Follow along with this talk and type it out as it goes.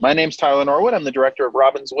My name's Tyler Norwood. I'm the director of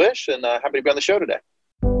Robin's Wish, and happy to be on the show today.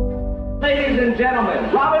 Ladies and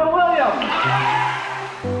gentlemen, Robin Williams!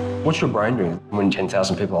 What's your brain doing when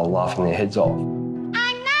 10,000 people are laughing their heads off? I'm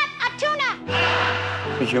not a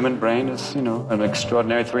tuna! The human brain is, an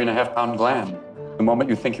extraordinary 3.5-pound gland. The moment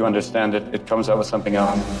you think you understand it, it comes out with something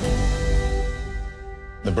else.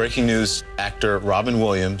 The breaking news, actor Robin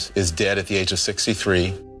Williams is dead at the age of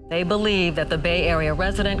 63. They believe that the Bay Area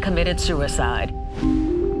resident committed suicide.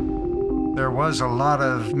 There was a lot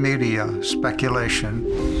of media speculation.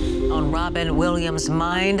 On Robin Williams'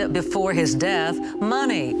 mind before his death,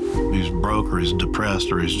 money. He's broke or he's depressed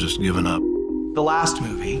or he's just given up. The last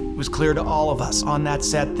movie, it was clear to all of us on that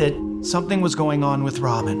set that something was going on with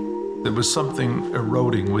Robin. There was something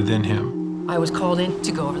eroding within him. I was called in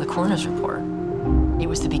to go over the coroner's report. It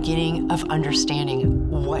was the beginning of understanding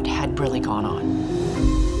what had really gone on.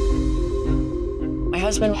 My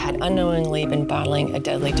husband had unknowingly been battling a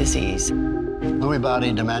deadly disease. Lewy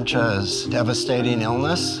body dementia is a devastating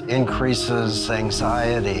illness, increases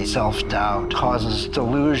anxiety, self-doubt, causes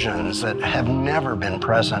delusions that have never been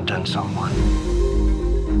present in someone.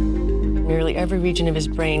 Nearly every region of his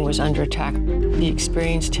brain was under attack. He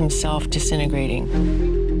experienced himself disintegrating.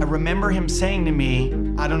 I remember him saying to me,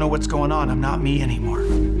 I don't know what's going on, I'm not me anymore.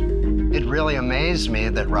 It really amazed me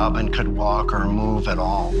that Robin could walk or move at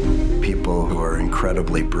all. People who are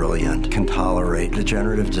incredibly brilliant can tolerate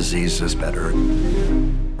degenerative diseases better.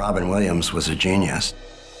 Robin Williams was a genius.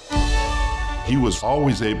 He was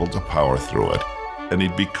always able to power through it, and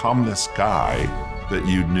he'd become this guy that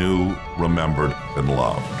you knew, remembered, and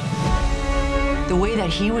loved. The way that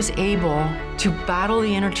he was able to battle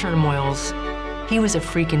the inner turmoils, he was a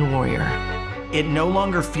freaking warrior. It no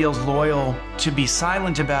longer feels loyal to be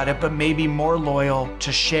silent about it, but maybe more loyal to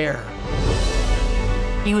share.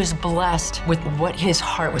 He was blessed with what his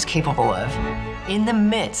heart was capable of in the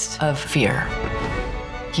midst of fear.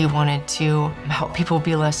 He wanted to help people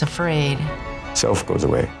be less afraid. Self goes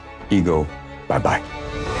away. Ego, bye-bye.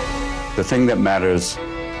 The thing that matters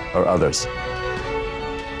are others.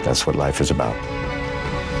 That's what life is about.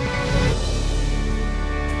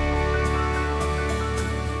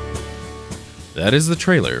 That is the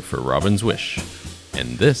trailer for Robin's Wish,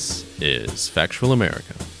 and this is Factual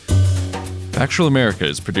America. Factual America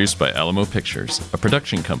is produced by Alamo Pictures, a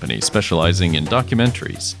production company specializing in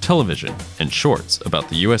documentaries, television, and shorts about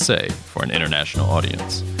the USA for an international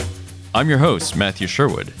audience. I'm your host, Matthew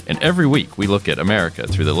Sherwood, and every week we look at America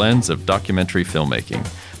through the lens of documentary filmmaking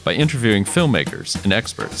by interviewing filmmakers and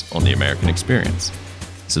experts on the American experience.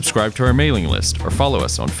 Subscribe to our mailing list or follow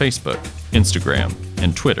us on Facebook, Instagram,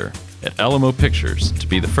 and Twitter at Alamo Pictures to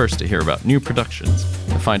be the first to hear about new productions,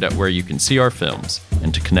 to find out where you can see our films,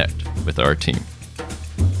 and to connect with our team.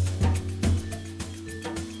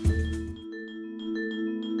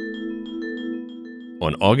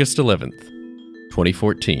 On August 11th,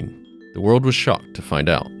 2014, the world was shocked to find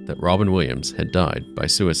out that Robin Williams had died by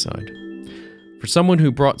suicide. For someone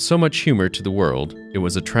who brought so much humor to the world, it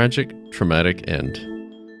was a tragic, traumatic end.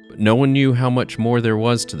 But no one knew how much more there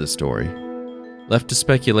was to the story. Left to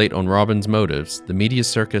speculate on Robin's motives, the media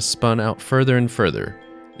circus spun out further and further,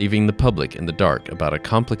 leaving the public in the dark about a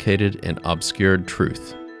complicated and obscured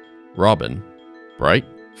truth. Robin, bright,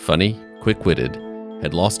 funny, quick-witted,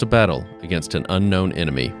 had lost a battle against an unknown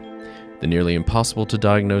enemy, the nearly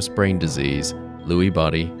impossible-to-diagnose brain disease, Lewy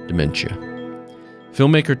body dementia.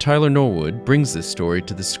 Filmmaker Tyler Norwood brings this story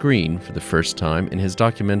to the screen for the first time in his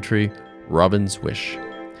documentary, Robin's Wish.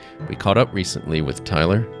 We caught up recently with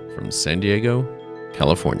Tyler from San Diego,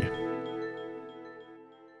 California.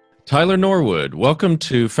 Tyler Norwood, welcome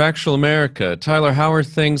to Factual America. Tyler, how are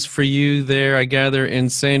things for you there, I gather, in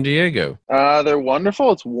San Diego? They're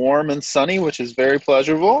wonderful. It's warm and sunny, which is very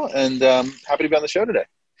pleasurable, and happy to be on the show today.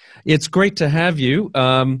 It's great to have you.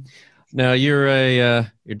 Now, you're a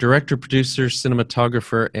director, producer,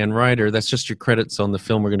 cinematographer, and writer. That's just your credits on the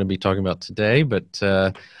film we're going to be talking about today, but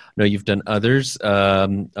I know you've done others,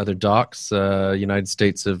 other docs. United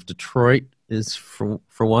States of Detroit is for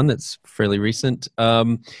one that's fairly recent.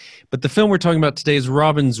 But the film we're talking about today is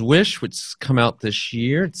Robin's Wish, which has come out this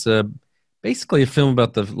year. It's basically a film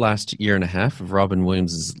about the last year and a half of Robin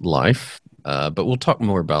Williams' life. But we'll talk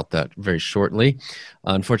more about that very shortly.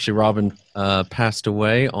 Unfortunately, Robin passed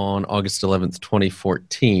away on August 11th,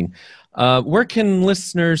 2014. Where can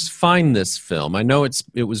listeners find this film? I know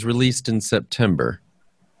it was released in September.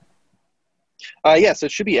 Yes,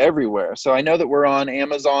 it should be everywhere. So I know that we're on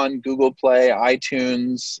Amazon, Google Play,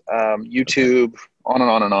 iTunes, YouTube, on and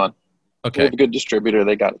on and on. Okay. We have a good distributor.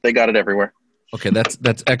 They got it everywhere. Okay,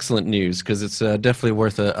 that's excellent news, because it's definitely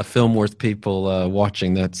worth a film worth people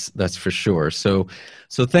watching. That's for sure. So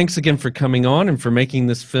thanks again for coming on and for making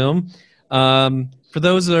this film. For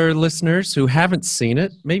those of our listeners who haven't seen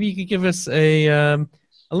it, maybe you could give us a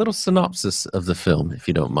little synopsis of the film, if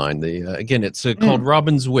you don't mind. Again, it's called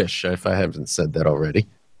Robin's Wish, if I haven't said that already.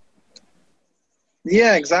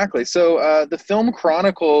 Yeah, exactly. So the film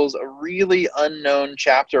chronicles a really unknown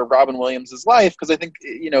chapter of Robin Williams' life, because I think,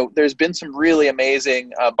 there's been some really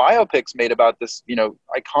amazing biopics made about this,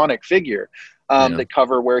 iconic figure that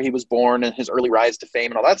cover where he was born and his early rise to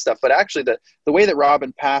fame and all that stuff. But actually, the way that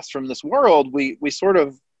Robin passed from this world, we sort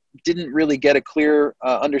of didn't really get a clear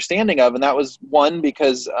understanding of, and that was one,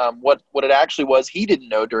 because what it actually was, he didn't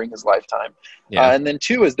know during his lifetime, and then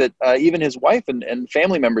two is that even his wife and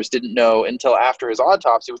family members didn't know until after his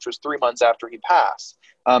autopsy, which was 3 months after he passed.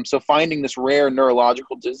 So finding this rare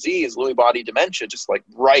neurological disease, Lewy body dementia, just like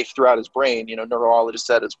rife throughout his brain, neurologists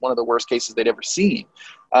said it's one of the worst cases they'd ever seen.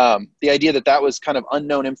 The idea that was kind of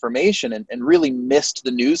unknown information and really missed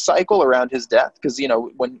the news cycle around his death, because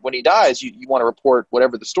when he dies, you want to report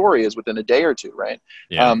whatever the story is within a day or two, right?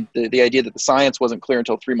 The idea that the science wasn't clear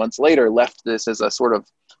until 3 months later left this as a sort of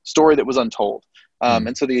story that was untold.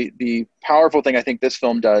 And so the powerful thing I think this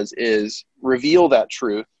film does is reveal that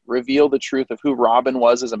truth, reveal the truth of who Robin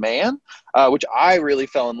was as a man, which I really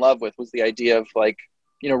fell in love with, was the idea of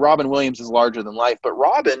Robin Williams is larger than life, but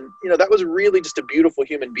Robin, that was really just a beautiful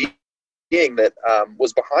human being that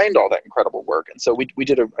was behind all that incredible work. And so we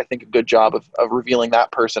did, I think, a good job of revealing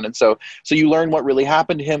that person. And so you learn what really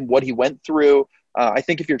happened to him, what he went through. I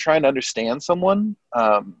think if you're trying to understand someone,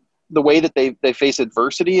 the way that they face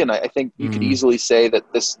adversity, and I think you could easily say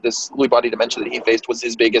that this Lewy body dementia that he faced was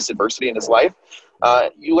his biggest adversity in his life.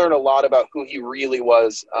 You learn a lot about who he really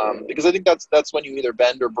was, because I think that's when you either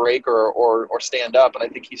bend or break or stand up, and I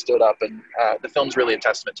think he stood up, and the film's really a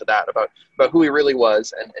testament to that, about who he really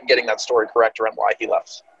was, and getting that story correct around why he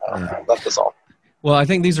left us all. Well, I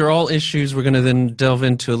think these are all issues we're going to then delve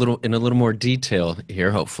into in a little more detail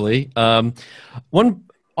here, hopefully. Often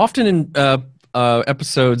in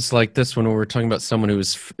episodes like this one, when we're talking about someone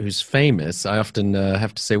who's famous, I often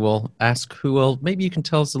have to say, well, ask who. Well, maybe you can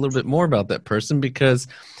tell us a little bit more about that person, because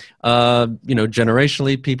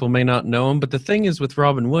generationally people may not know him. But the thing is with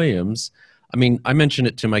Robin Williams, I mean, I mention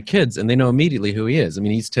it to my kids and they know immediately who he is. I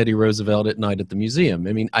mean, he's Teddy Roosevelt at night at the museum.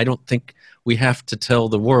 I mean, I don't think we have to tell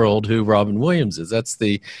the world who Robin Williams is. That's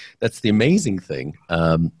the amazing thing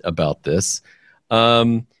about this.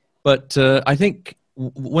 But I think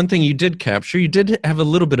one thing you did capture, you did have a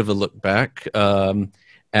little bit of a look back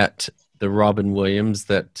at the Robin Williams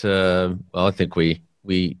that, I think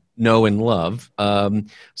we know and love.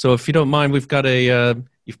 So if you don't mind, we've got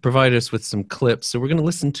you've provided us with some clips. So we're going to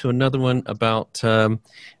listen to another one about, I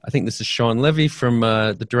think this is Sean Levy from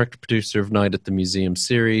the director-producer of Night at the Museum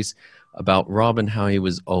series, about Robin, how he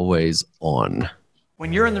was always on.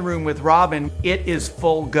 When you're in the room with Robin, it is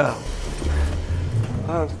full go.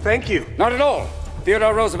 Thank you. Not at all.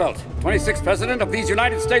 Theodore Roosevelt, 26th President of these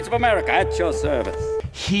United States of America, at your service.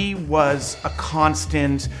 He was a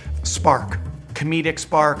constant spark, comedic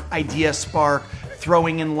spark, idea spark,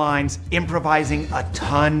 throwing in lines, improvising a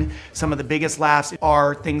ton. Some of the biggest laughs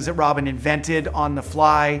are things that Robin invented on the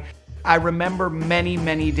fly. I remember many,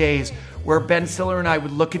 many days where Ben Stiller and I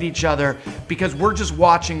would look at each other because we're just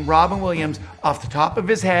watching Robin Williams off the top of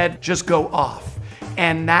his head just go off.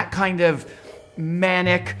 And that kind of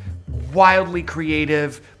manic, wildly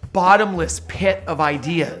creative, bottomless pit of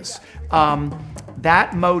ideas.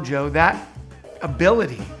 That mojo, that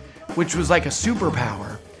ability, which was like a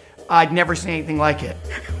superpower, I'd never seen anything like it.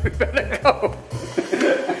 We better go.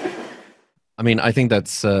 I mean, I think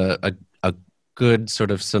that's a good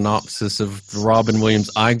sort of synopsis of the Robin Williams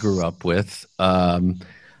I grew up with.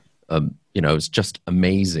 It's just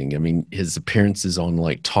amazing. I mean, his appearances on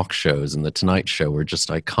like talk shows and The Tonight Show were just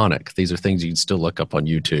iconic. These are things you'd still look up on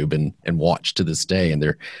YouTube and watch to this day, and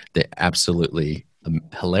they're absolutely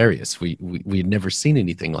hilarious. We had never seen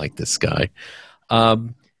anything like this guy.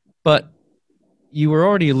 But you were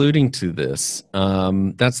already alluding to this.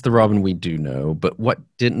 That's the Robin we do know, but what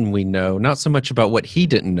didn't we know? Not so much about what he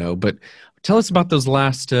didn't know, but tell us about those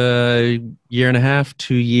last year and a half,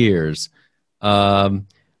 2 years.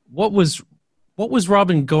 What was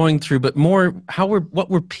Robin going through, but more what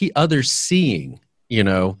were others seeing,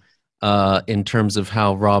 in terms of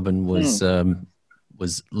how Robin was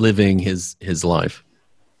living his life?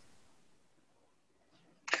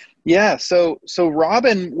 Yeah, so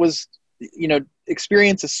Robin was,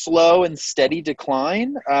 experienced a slow and steady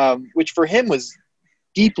decline, which for him was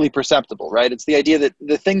deeply perceptible, right? It's the idea that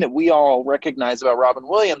the thing that we all recognize about Robin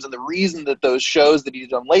Williams, and the reason that those shows that he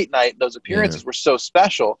did on late night, those appearances were so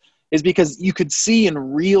special, is because you could see in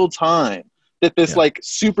real time that this like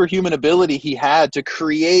superhuman ability he had to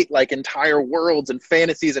create like entire worlds and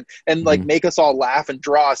fantasies and like make us all laugh and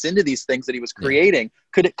draw us into these things that he was creating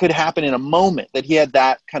could happen in a moment, that he had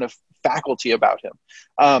that kind of faculty about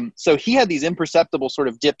him. So he had these imperceptible sort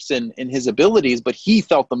of dips in his abilities, but he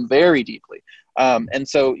felt them very deeply. And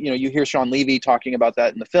so, you know, you hear Sean Levy talking about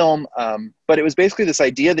that in the film. But it was basically this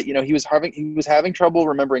idea that, you know, he was having trouble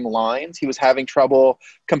remembering lines. He was having trouble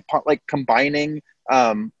combining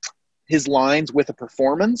his lines with a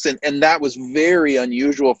performance. And that was very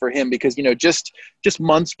unusual for him because, you know, just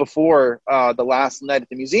months before the last Night at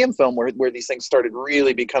the Museum film where these things started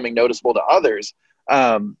really becoming noticeable to others,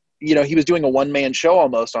 you know, he was doing a one-man show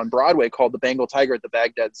almost on Broadway called The Bengal Tiger at the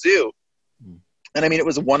Baghdad Zoo. And I mean, it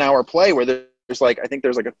was a 1 hour play where there's like, I think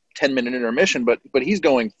there's like a 10-minute intermission, but he's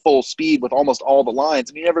going full speed with almost all the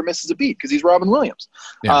lines, and he never misses a beat because he's Robin Williams.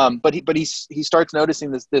 Yeah. But he starts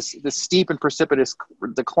noticing this steep and precipitous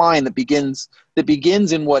decline that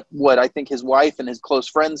begins in what I think his wife and his close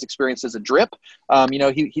friends experienced as a drip. You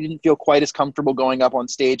know, he didn't feel quite as comfortable going up on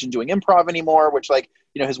stage and doing improv anymore, which, like,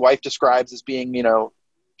 you know, his wife describes as being, you know,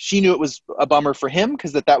 she knew it was a bummer for him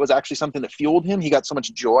because that was actually something that fueled him. He got so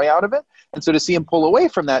much joy out of it. And so to see him pull away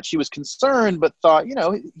from that, she was concerned, but thought, you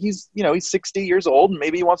know, he's 60 years old and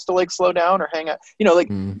maybe he wants to like slow down or hang out, you know, like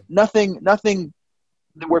nothing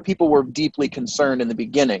where people were deeply concerned in the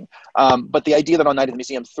beginning. But the idea that on Night at the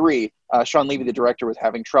Museum 3, Sean Levy, the director, was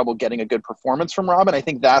having trouble getting a good performance from Robin, I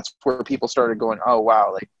think that's where people started going, oh,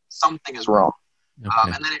 wow, like something is wrong.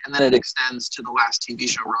 Okay. And then it extends to the last TV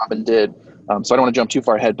show Robin did. So I don't want to jump too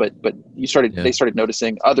far ahead, but they started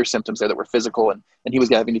noticing other symptoms there that were physical, and he was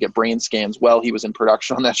having to get brain scans while he was in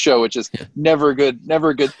production on that show, which is never a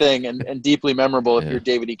good thing, and deeply memorable if you're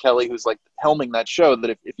David E. Kelley, who's like helming that show,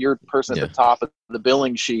 that if your person at the top of the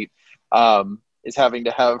billing sheet is having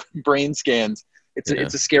to have brain scans, it's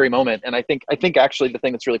a scary moment. And I think actually the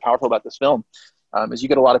thing that's really powerful about this film is you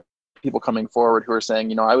get a lot of people coming forward who are saying,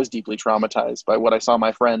 you know, I was deeply traumatized by what I saw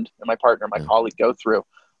my friend and my partner, my colleague go through.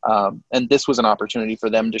 And this was an opportunity for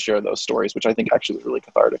them to share those stories, which I think actually was really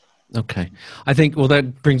cathartic. Okay. I think, well,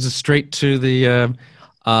 that brings us straight to the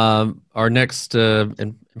our next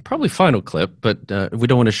and probably final clip, but we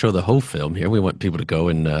don't want to show the whole film here. We want people to go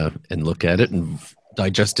and look at it and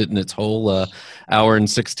digest it in its whole hour and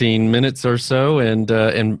 16 minutes or so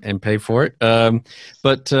and pay for it.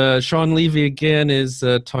 But Sean Levy again is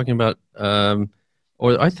talking about,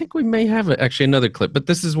 or I think we may have actually another clip, but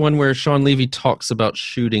this is one where Sean Levy talks about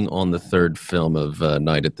shooting on the third film of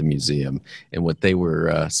Night at the Museum and what they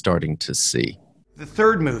were starting to see. The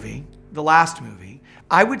third movie, the last movie,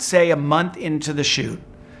 I would say a month into the shoot,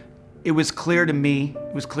 it was clear to me,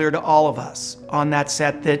 it was clear to all of us on that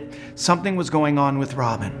set that something was going on with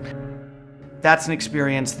Robin. That's an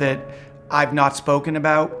experience that I've not spoken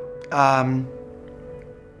about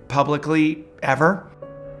publicly ever.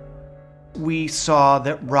 We saw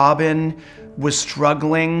that Robin was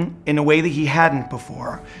struggling in a way that he hadn't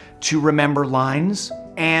before to remember lines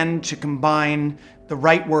and to combine the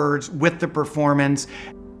right words with the performance.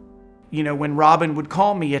 You know, when Robin would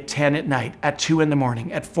call me at 10 at night, at 2 in the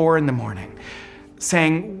morning, at 4 in the morning,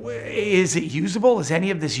 saying, is it usable? Is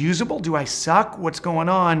any of this usable? Do I suck? What's going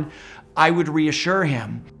on? I would reassure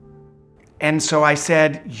him. And so I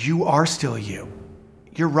said, you are still you.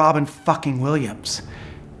 You're Robin fucking Williams.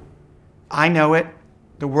 I know it.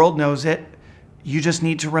 The world knows it. You just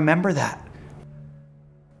need to remember that.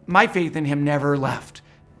 My faith in him never left,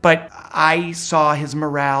 but I saw his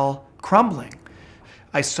morale crumbling.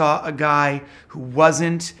 I saw a guy who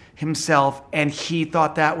wasn't himself, and he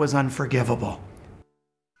thought that was unforgivable.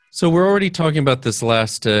 So we're already talking about this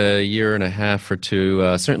last year and a half or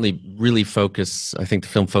two. Certainly really I think the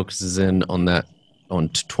film focuses in on that, on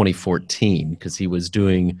 2014, because he was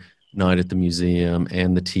doing Night at the Museum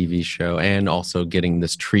and the TV show and also getting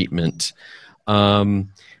this treatment.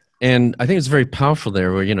 And I think it's very powerful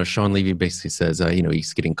there where, you know, Sean Levy basically says, you know,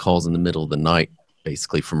 he's getting calls in the middle of the night,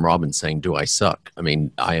 basically from Robin saying, do I suck? I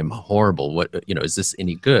mean, I am horrible. What, you know, is this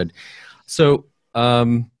any good? So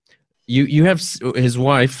you have his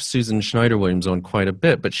wife, Susan Schneider-Williams, on quite a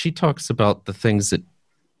bit, but she talks about the things that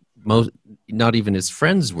not even his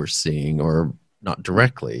friends were seeing, or not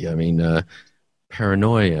directly. I mean,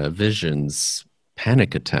 paranoia, visions,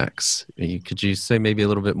 panic attacks. Could you say maybe a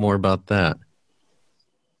little bit more about that?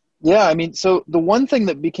 Yeah, I mean, so the one thing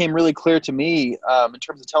that became really clear to me in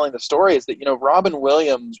terms of telling the story is that, you know, Robin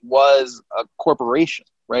Williams was a corporation,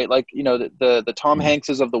 right? Like, you know, the Tom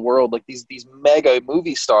Hankses of the world, like these mega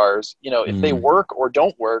movie stars, you know, if they work or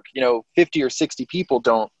don't work, you know, 50 or 60 people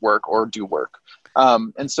don't work or do work.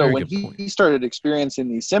 And so when he started experiencing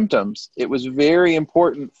these symptoms, it was very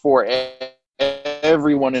important for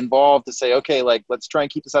everyone involved to say, okay, like, let's try and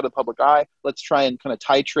keep this out of the public eye. Let's try and kind of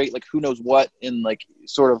titrate, like, who knows what, in like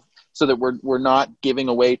sort of, so that we're not giving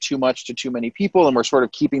away too much to too many people, and we're sort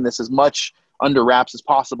of keeping this as much under wraps as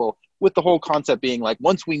possible, with the whole concept being like,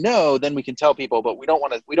 once we know, then we can tell people, but we don't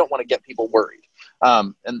want to get people worried.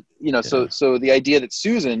 And, you know, so the idea that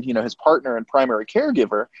Susan, you know, his partner and primary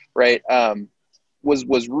caregiver, right,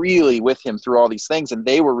 was really with him through all these things, and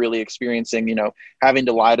they were really experiencing, you know, having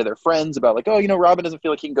to lie to their friends about like, oh, you know, Robin doesn't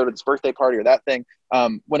feel like he can go to this birthday party or that thing,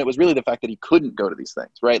 when it was really the fact that he couldn't go to these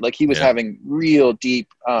things, right? Like he was having real deep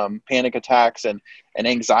panic attacks and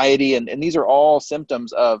anxiety, and these are all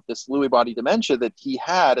symptoms of this Lewy body dementia that he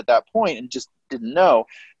had at that point and just didn't know.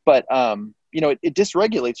 But you know, it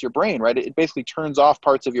dysregulates your brain, right? It basically turns off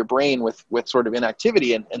parts of your brain with sort of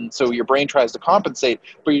inactivity, and so your brain tries to compensate,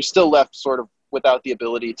 but you're still left sort of without the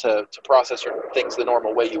ability to process your things the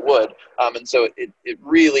normal way you would. And so it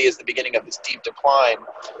really is the beginning of this deep decline.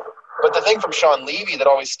 But the thing from Sean Levy that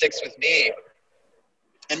always sticks with me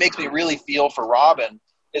and makes me really feel for Robin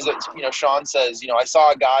is that, you know, Sean says, you know, I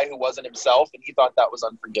saw a guy who wasn't himself and he thought that was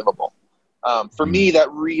unforgivable. For me, that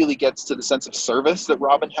really gets to the sense of service that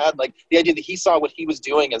Robin had, like the idea that he saw what he was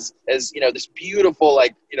doing as you know, this beautiful,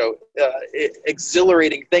 like, you know,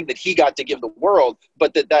 exhilarating thing that he got to give the world,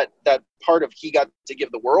 but that part of he got to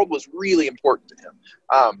give the world was really important to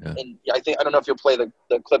him. And I don't know if you'll play the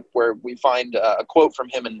clip where we find a quote from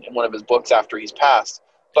him in one of his books after he's passed,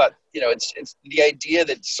 but, you know, it's the idea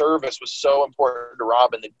that service was so important to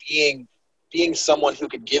Robin, that being someone who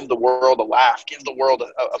could give the world a laugh, give the world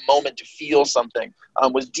a moment to feel something,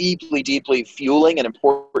 was deeply, deeply fueling and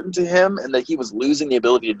important to him, and that he was losing the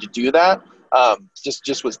ability to do that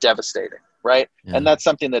just was devastating, right? Yeah. And that's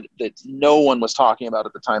something that no one was talking about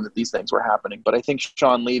at the time that these things were happening. But I think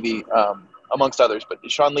Sean Levy, amongst others, but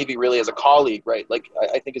Sean Levy really as a colleague, right? Like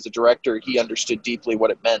I think as a director, he understood deeply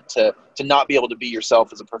what it meant to not be able to be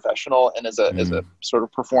yourself as a professional and as a sort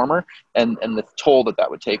of performer, and the toll that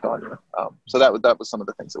would take on you. So that was some of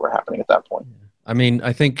the things that were happening at that point. I mean,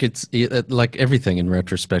 I think it's like everything in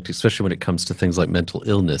retrospect, especially when it comes to things like mental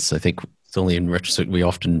illness. I think it's only in retrospect we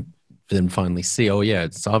often then finally see, oh yeah,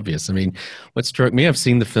 it's obvious. I mean, what struck me, I've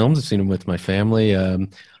seen the films, I've seen them with my family,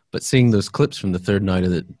 but seeing those clips from the third night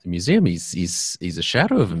of the museum, he's a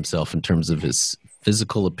shadow of himself in terms of his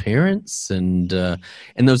physical appearance, and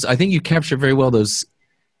those, I think you capture very well those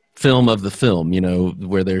film of the film, you know,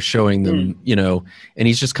 where they're showing them, you know, and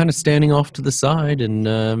he's just kind of standing off to the side,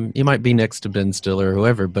 and he might be next to Ben Stiller or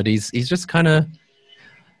whoever, but he's just kind of,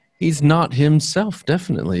 he's not himself,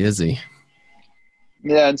 definitely, is he?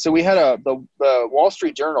 Yeah, and so we had the Wall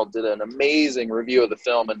Street Journal did an amazing review of the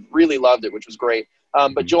film and really loved it, which was great.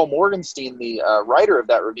 But Joel Morgenstein, the writer of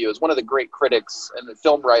that review, is one of the great critics and the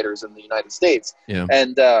film writers in the United States. Yeah.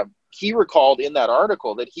 And he recalled in that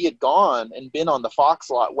article that he had gone and been on the Fox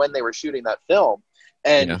lot when they were shooting that film.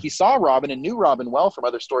 And he saw Robin and knew Robin well from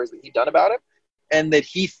other stories that he'd done about him. And that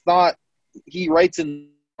he thought, he writes in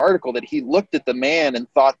the article that he looked at the man and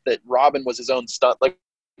thought that Robin was his own stunt, like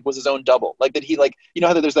was his own double. Like that he, like, you know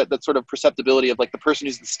how there's that sort of perceptibility of like the person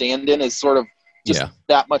who's the stand-in is sort of just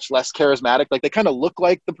that much less charismatic. Like they kind of look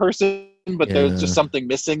like the person, but there's just something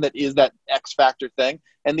missing that is that X factor thing.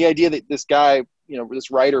 And the idea that this guy, you know, this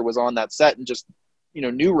writer was on that set and just, you know,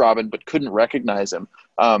 knew Robin but couldn't recognize him,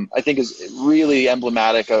 I think is really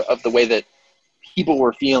emblematic of the way that people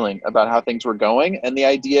were feeling about how things were going. And the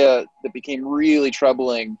idea that became really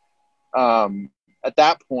troubling at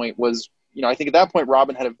that point was, you know, I think at that point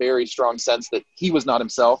Robin had a very strong sense that he was not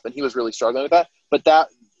himself and he was really struggling with that. But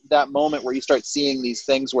that moment where you start seeing these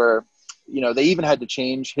things where, you know, they even had to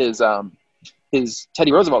change his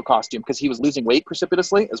Teddy Roosevelt costume because he was losing weight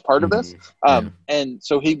precipitously as part of this. And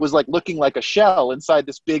so he was like looking like a shell inside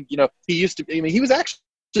this big, you know, he was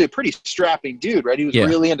actually a pretty strapping dude, right? He was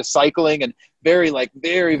really into cycling and very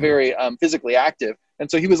physically active. And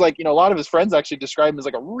so he was like, you know, a lot of his friends actually described him as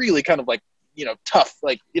like a really kind of like, you know, tough,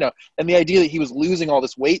 like, you know, and the idea that he was losing all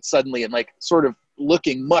this weight suddenly and like sort of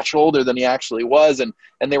looking much older than he actually was. And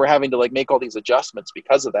they were having to like make all these adjustments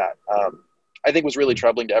because of that. I think was really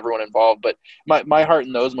troubling to everyone involved, but my heart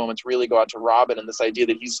in those moments really go out to Robin and this idea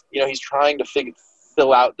that he's trying to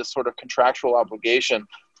fill out this sort of contractual obligation,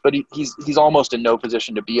 but he's almost in no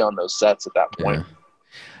position to be on those sets at that point. Yeah.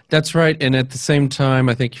 That's right. And at the same time,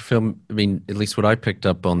 I think your film, I mean, at least what I picked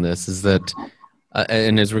up on this is that,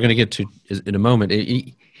 and as we're going to get to in a moment,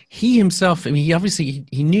 he he himself, I mean, he obviously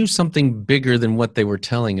he knew something bigger than what they were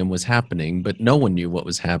telling him was happening, but no one knew what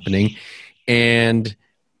was happening. And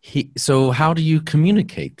so how do you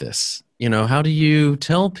communicate this? How do you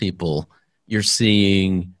tell people you're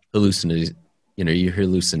seeing hallucinating? You're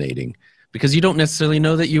hallucinating because you don't necessarily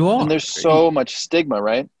know that you are. And there's so much stigma,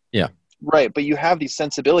 right? Yeah. Right. But you have these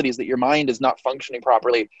sensibilities that your mind is not functioning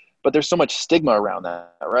properly, but there's so much stigma around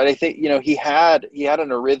that, right? I think, he had an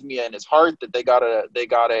arrhythmia in his heart that they got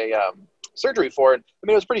a surgery for it. I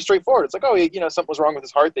mean, it was pretty straightforward. It's like, something was wrong with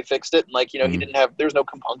his heart. They fixed it. And he didn't have, there's no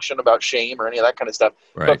compunction about shame or any of that kind of stuff.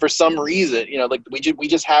 Right. But for some reason, we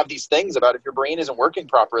just have these things about if your brain isn't working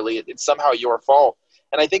properly, it's somehow your fault.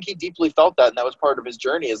 And I think he deeply felt that. And that was part of his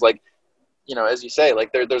journey is as you say,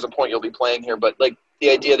 there's a point you'll be playing here, but the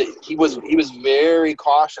idea that he was very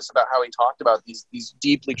cautious about how he talked about these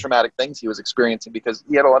deeply traumatic things he was experiencing because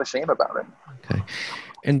he had a lot of shame about it. Okay.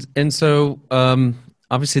 And so,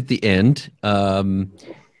 obviously at the end,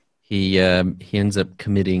 he ends up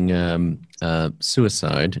committing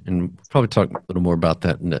suicide, and we'll probably talk a little more about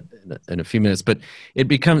that in a few minutes. But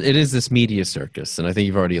it is this media circus, and I think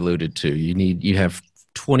you've already alluded to. You have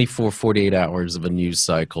 24, 48 hours of a news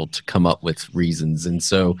cycle to come up with reasons, and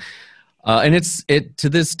so and it's to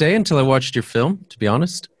this day until I watched your film. To be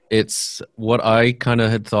honest, it's what I kind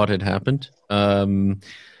of had thought had happened.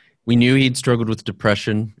 We knew he'd struggled with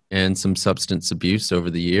depression and some substance abuse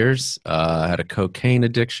over the years. Had a cocaine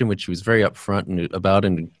addiction, which he was very upfront about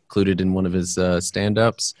and included in one of his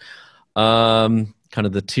stand-ups. Kind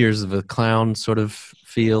of the tears of a clown sort of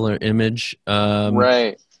feel or image.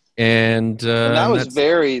 Right. And that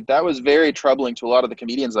was very troubling to a lot of the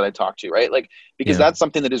comedians that I talked to, right? Because that's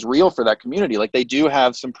something that is real for that community. They do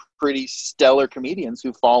have some pretty stellar comedians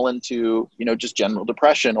who fall into, just general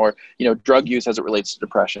depression or, drug use as it relates to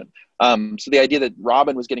depression. So the idea that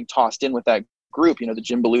Robin was getting tossed in with that group, the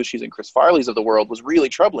Jim Belushis and Chris Farleys of the world was really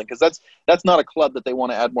troubling because that's not a club that they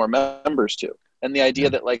want to add more members to. And the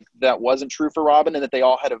idea that that wasn't true for Robin and that they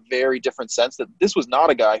all had a very different sense that this was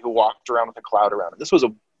not a guy who walked around with a cloud around him. This was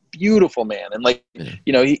a beautiful man, and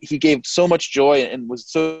he gave so much joy and was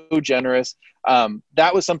so generous.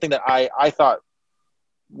 That was something that I thought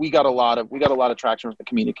we got a lot of traction with the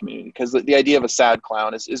community because the idea of a sad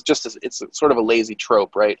clown is just it's sort of a lazy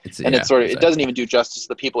trope, right? It doesn't even do justice to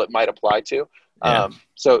the people it might apply to.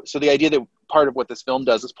 So the idea that part of what this film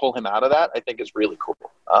does is pull him out of that, I think is really cool.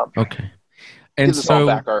 Okay, and gives us all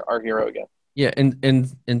back our hero again. Yeah,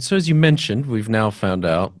 and so as you mentioned, we've now found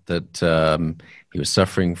out that he was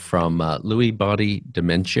suffering from Lewy body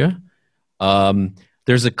dementia.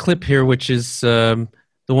 There's a clip here, which is the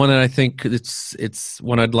one that I think it's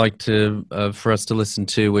one I'd like to for us to listen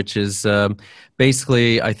to, which is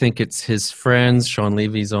basically I think it's his friends. Sean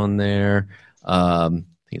Levy's on there. I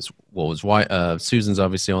think it's Susan's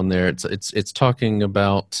obviously on there. It's talking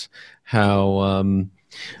about how.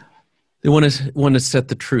 They want to set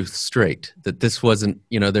the truth straight, that this wasn't,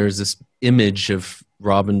 there's this image of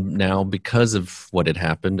Robin now because of what had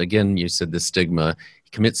happened. Again, you said the stigma.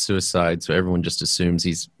 He commits suicide, so everyone just assumes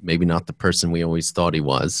he's maybe not the person we always thought he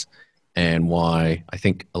was, and why I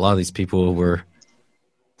think a lot of these people were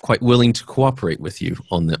quite willing to cooperate with you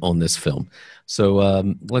on this film.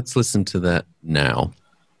 So let's listen to that now.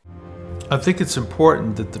 I think it's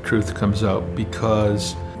important that the truth comes out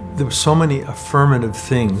because there were so many affirmative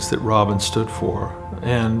things that Robin stood for,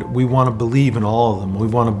 and we want to believe in all of them. We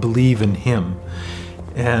want to believe in him.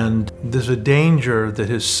 And there's a danger that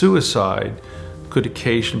his suicide could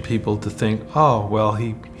occasion people to think, oh, well,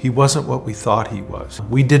 he wasn't what we thought he was.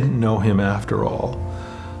 We didn't know him after all.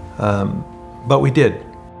 But we did.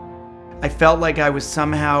 I felt like I was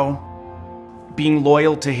somehow being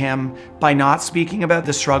loyal to him by not speaking about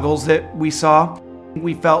the struggles that we saw.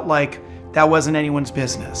 We felt like that wasn't anyone's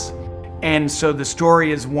business. And so the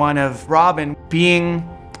story is one of Robin being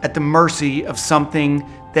at the mercy of something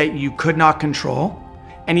that you could not control.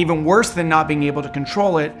 And even worse than not being able to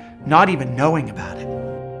control it, not even knowing about it.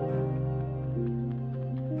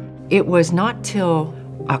 It was not till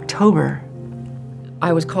October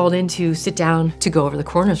I was called in to sit down to go over the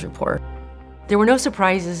coroner's report. There were no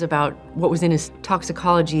surprises about what was in his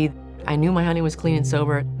toxicology. I knew my honey was clean and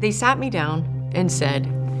sober. They sat me down and said,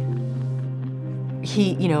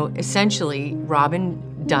 essentially,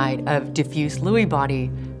 Robin died of diffuse Lewy body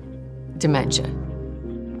dementia.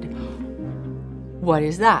 What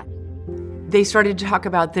is that? They started to talk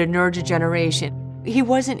about the neurodegeneration. He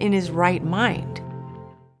wasn't in his right mind.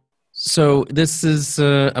 So this is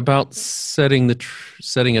about setting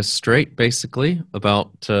us straight, basically,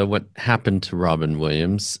 about what happened to Robin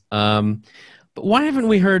Williams. But why haven't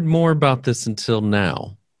we heard more about this until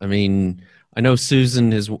now? I mean, I know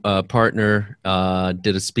Susan, his partner,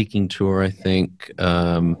 did a speaking tour, I think.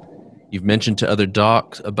 You've mentioned to other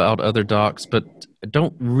docs, but I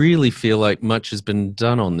don't really feel like much has been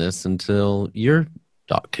done on this until your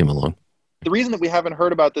doc came along. The reason that we haven't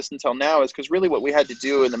heard about this until now is because really what we had to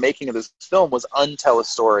do in the making of this film was untell a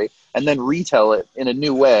story and then retell it in a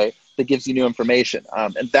new way that gives you new information.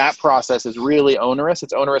 And that process is really onerous.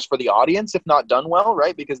 It's onerous for the audience if not done well,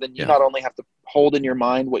 right? Because then you not only have to hold in your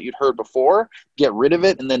mind what you'd heard before, get rid of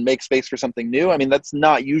it, and then make space for something new. I mean, that's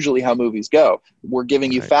not usually how movies go. We're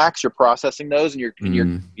giving you facts, you're processing those, and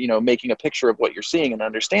you're making a picture of what you're seeing and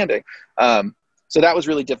understanding. So that was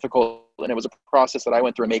really difficult, and it was a process that I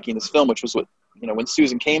went through making this film, which was what, when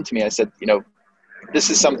Susan came to me, I said, this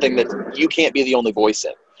is something that you can't be the only voice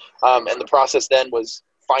in. And the process then was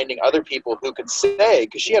finding other people who could say,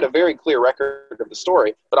 because she had a very clear record of the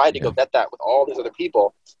story, but I had to go vet that with all these other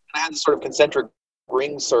people. And I had this sort of concentric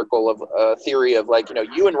ring circle of theory of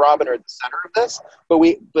you and Robin are at the center of this,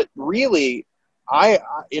 but really,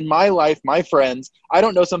 in my life, my friends, I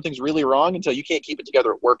don't know something's really wrong until you can't keep it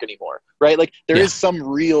together at work anymore, right? Like there is some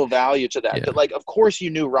real value to that. That of course you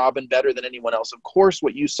knew Robin better than anyone else. Of course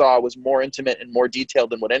what you saw was more intimate and more detailed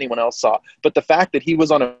than what anyone else saw. But the fact that he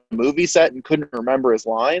was on a movie set and couldn't remember his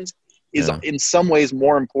lines is in some ways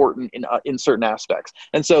more important in certain aspects.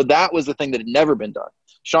 And so that was the thing that had never been done.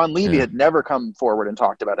 Sean Levy had never come forward and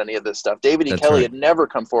talked about any of this stuff. David E. Kelly had never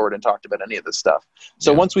come forward and talked about any of this stuff.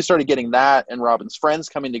 So once we started getting that and Robin's friends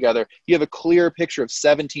coming together, you have a clear picture of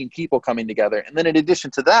 17 people coming together. And then in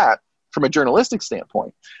addition to that, from a journalistic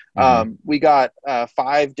standpoint, we got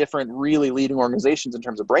 5 different really leading organizations in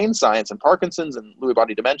terms of brain science and Parkinson's and Lewy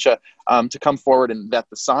body dementia to come forward and vet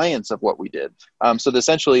the science of what we did. So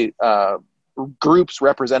essentially groups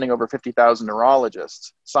representing over 50,000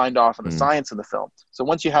 neurologists signed off on the science in the film. So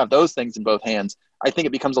once you have those things in both hands, I think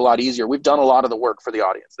it becomes a lot easier. We've done a lot of the work for the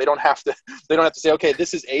audience. They don't have to say, okay,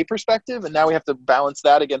 this is a perspective, and now we have to balance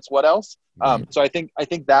that against what else. So I think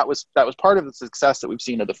that was part of the success that we've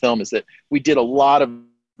seen of the film, is that we did a lot of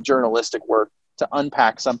journalistic work to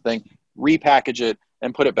unpack something, repackage it,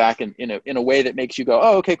 and put it back in a way that makes you go,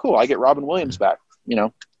 oh, okay, cool. I get Robin Williams back.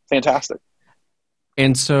 Fantastic.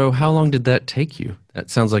 And so how long did that take you? That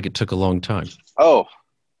sounds like it took a long time. Oh,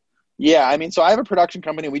 yeah. I mean, so I have a production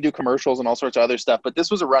company. We do commercials and all sorts of other stuff, but this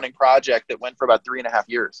was a running project that went for about 3.5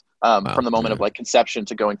 years from the moment of conception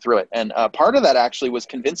to going through it. And part of that actually was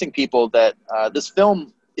convincing people that this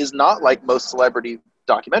film is not like most celebrity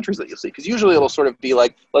documentaries that you'll see. Because usually it'll sort of be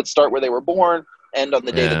like, let's start where they were born, end on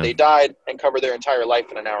the day that they died, and cover their entire life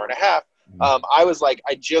in an hour and a half. I was like,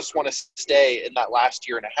 I just want to stay in that last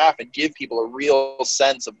year and a half and give people a real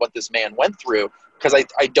sense of what this man went through, because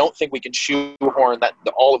I don't think we can shoehorn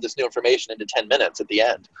all of this new information into 10 minutes at the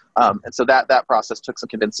end. And so that process took some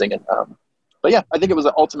convincing. And but yeah, I think it was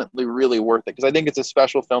ultimately really worth it, because I think it's a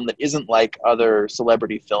special film that isn't like other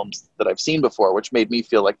celebrity films that I've seen before, which made me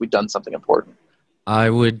feel like we'd done something important. I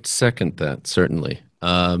would second that, certainly.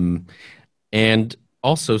 And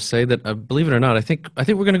also say that, believe it or not, I think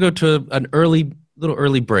we're going to go to an little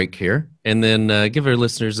early break here, and then give our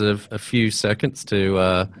listeners a few seconds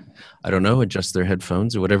to, adjust their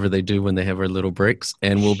headphones or whatever they do when they have our little breaks,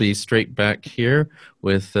 and we'll be straight back here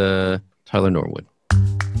with Tyler Norwood.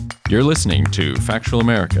 You're listening to Factual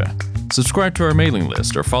America. Subscribe to our mailing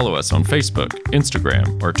list or follow us on Facebook,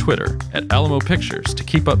 Instagram, or Twitter at Alamo Pictures to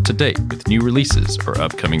keep up to date with new releases or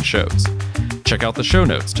upcoming shows. Check out the show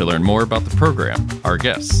notes to learn more about the program, our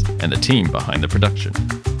guests, and the team behind the production.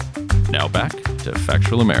 Now back to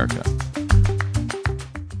Factual America.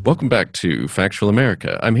 Welcome back to Factual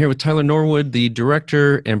America. I'm here with Tyler Norwood, the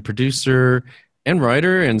director and producer and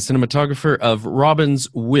writer and cinematographer of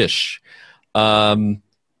Robin's Wish.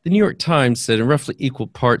 The New York Times said in roughly equal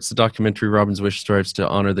parts, the documentary Robin's Wish strives to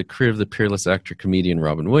honor the career of the peerless actor-comedian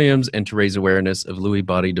Robin Williams and to raise awareness of Lewy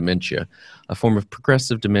body dementia, a form of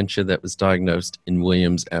progressive dementia that was diagnosed in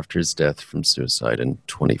Williams after his death from suicide in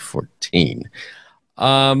 2014.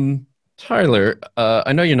 Tyler,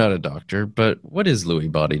 I know you're not a doctor, but what is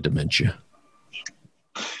Lewy body dementia?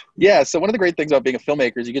 Yeah, so one of the great things about being a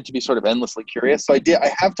filmmaker is you get to be sort of endlessly curious. So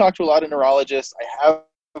I have talked to a lot of neurologists.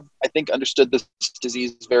 I think understood this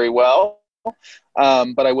disease very well.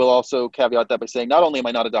 But I will also caveat that by saying not only am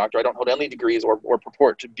I not a doctor, I don't hold any degrees or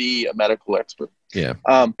purport to be a medical expert. Yeah.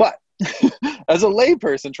 But as a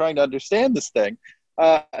layperson trying to understand this thing,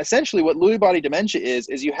 essentially what Lewy body dementia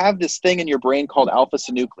is you have this thing in your brain called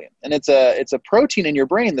alpha-synuclein. And it's a protein in your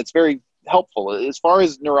brain that's very helpful. As far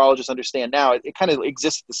as neurologists understand now, it kind of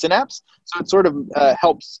exists at the synapse. So it sort of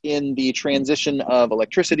helps in the transition of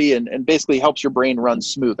electricity and basically helps your brain run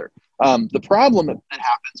smoother. The problem that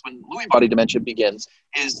happens when Lewy body dementia begins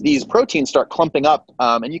is these proteins start clumping up,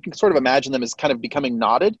 and you can sort of imagine them as kind of becoming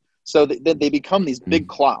knotted. So they become these big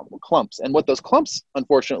clumps. And what those clumps,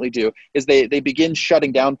 unfortunately, do is they begin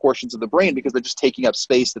shutting down portions of the brain because they're just taking up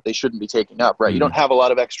space that they shouldn't be taking up, right? You don't have a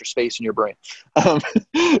lot of extra space in your brain.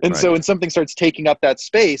 So when something starts taking up that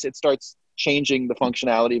space, it starts changing the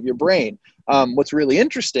functionality of your brain. What's really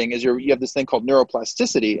interesting is you have this thing called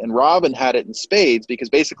neuroplasticity, and Robin had it in spades because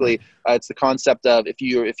basically it's the concept of if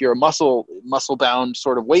you're a muscle-bound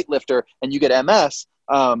sort of weightlifter and you get MS,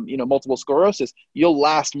 multiple sclerosis, you'll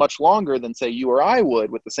last much longer than say you or I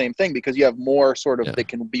would with the same thing because you have more sort of that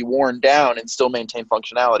can be worn down and still maintain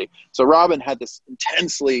functionality. So Robin had this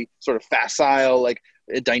intensely sort of facile, like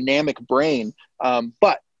a dynamic brain,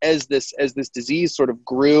 but as this disease sort of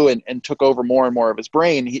grew and took over more and more of his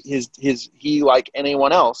brain, he like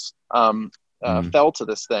anyone else fell to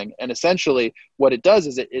this thing. And essentially what it does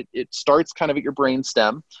is it starts kind of at your brain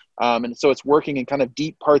stem. And so it's working in kind of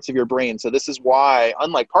deep parts of your brain. So this is why,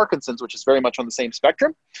 unlike Parkinson's, which is very much on the same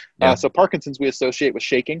spectrum, so Parkinson's we associate with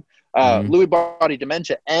shaking. Lewy body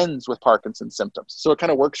dementia ends with Parkinson's symptoms. So it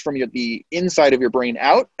kind of works from the inside of your brain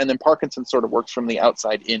out, and then Parkinson's sort of works from the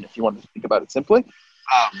outside in, if you want to think about it simply.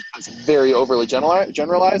 It's very overly generalized,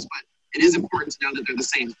 but it is important to know that they're the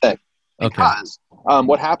same thing. Because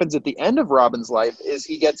what happens at the end of Robin's life is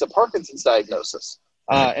he gets a Parkinson's diagnosis.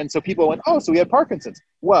 And so people went, oh, so he had Parkinson's.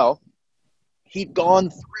 Well, he'd gone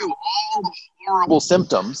through all the horrible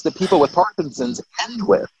symptoms that people with Parkinson's end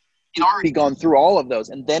with. He'd already gone through all of those.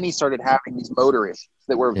 And then he started having these motor issues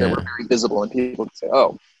that were very visible. And people would say,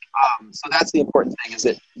 oh. So that's the important thing is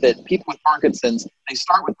that people with Parkinson's, they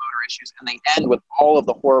start with motor issues and they end with all of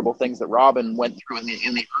the horrible things that Robin went through in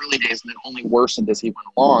the early days and then only worsened as he went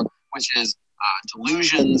along, which is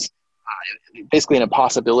delusions, basically an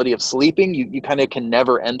impossibility of sleeping. You kind of can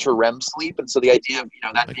never enter REM sleep. And so the idea of,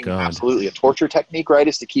 that being absolutely a torture technique, right,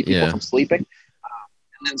 is to keep people from sleeping.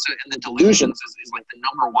 And then delusions is like the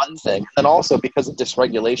number one thing. And also because of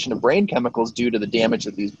dysregulation of brain chemicals due to the damage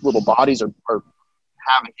that these little bodies are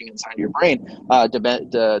having inside your brain,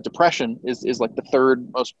 depression is like the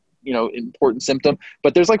third most important symptom,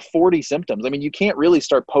 but there's like 40 symptoms. I mean, you can't really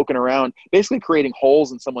start poking around, basically creating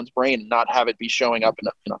holes in someone's brain and not have it be showing up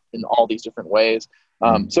in all these different ways.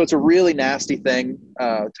 So it's a really nasty thing.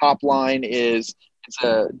 Top line is it's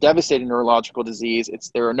a devastating neurological disease.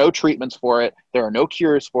 There are no treatments for it. There are no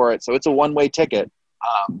cures for it. So it's a one-way ticket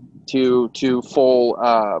to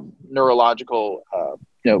full neurological,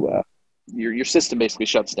 your system basically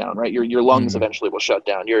shuts down, right? Your lungs eventually will shut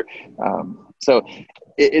down. So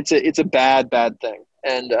it's a bad thing.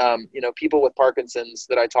 And, people with Parkinson's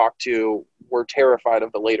that I talked to were terrified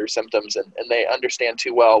of the later symptoms and they understand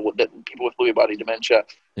too well that people with Lewy body dementia,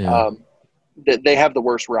 that they have the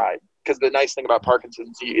worst ride. Because the nice thing about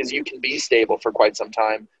Parkinson's is you can be stable for quite some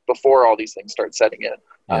time before all these things start setting in.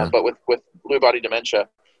 But with Lewy body dementia,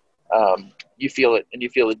 you feel it and you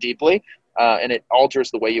feel it deeply. And it alters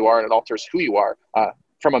the way you are and it alters who you are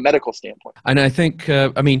from a medical standpoint. And I think,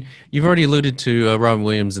 you've already alluded to Robin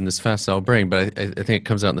Williams and this facile brain, but I think it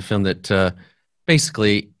comes out in the film that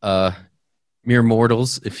basically mere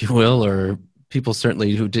mortals, if you will, or people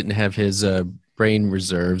certainly who didn't have his brain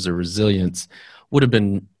reserves or resilience would have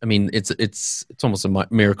been, it's almost a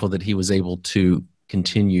miracle that he was able to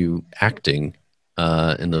continue acting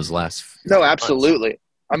in those last No, absolutely.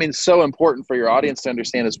 Months. So important for your audience to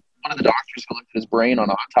understand is one of the doctors who looked at his brain on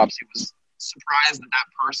autopsy was surprised that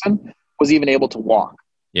person was even able to walk.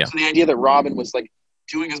 Yeah. So the idea that Robin was like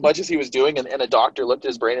doing as much as he was doing and a doctor looked at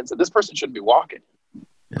his brain and said, this person shouldn't be walking.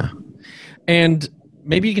 Yeah. And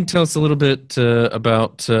maybe you can tell us a little bit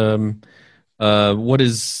about what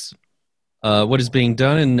is being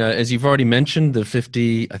done. And as you've already mentioned, I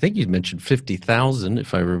think you mentioned 50,000,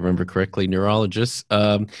 if I remember correctly, neurologists.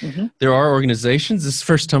 There are organizations. This is the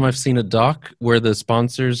first time I've seen a doc where the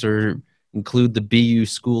sponsors include the BU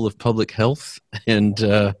School of Public Health. And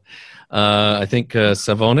I think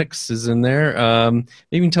Savonix is in there. Maybe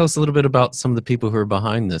you can tell us a little bit about some of the people who are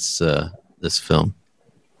behind this film.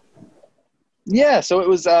 Yeah, so it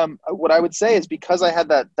was what I would say is because I had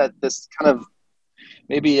this kind of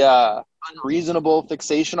maybe unreasonable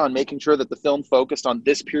fixation on making sure that the film focused on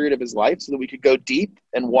this period of his life so that we could go deep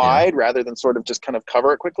and wide rather than sort of just kind of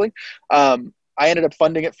cover it quickly. I ended up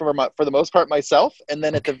funding it for the most part myself. And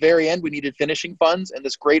then at the very end, we needed finishing funds. And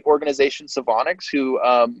this great organization, Savonix, who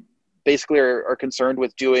basically are concerned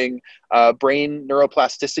with doing brain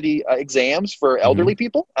neuroplasticity exams for elderly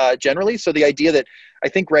people generally. So the idea that I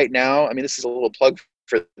think right now, this is a little plug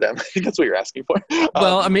for them. I think that's what you're asking for.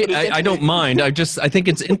 Well, I mean, I don't mind. I think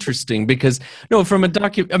it's interesting because from a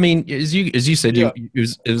I mean, as you said, it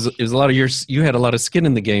was a lot of you had a lot of skin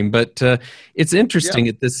in the game, but it's interesting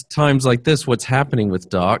at this times like this, what's happening with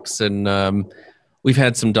docs, and we've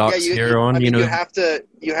had some docs here on. You have to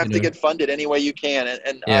get funded any way you can,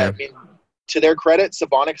 and I mean, to their credit,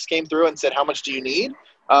 Savonics came through and said, "How much do you need?"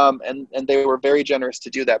 And they were very generous to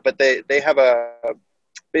do that. But they have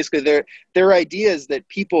basically their idea is that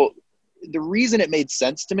people. The reason it made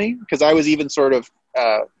sense to me, because I was even sort of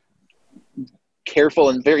careful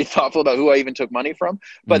and very thoughtful about who I even took money from.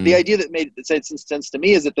 But the idea that made sense to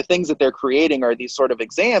me is that the things that they're creating are these sort of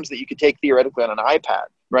exams that you could take theoretically on an iPad,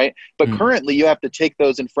 right? But currently you have to take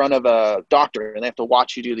those in front of a doctor and they have to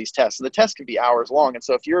watch you do these tests. And the test can be hours long. And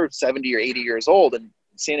so if you're 70 or 80 years old and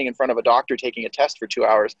standing in front of a doctor taking a test for 2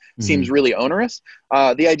 hours seems really onerous.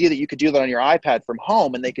 The idea that you could do that on your iPad from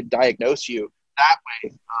home and they could diagnose you that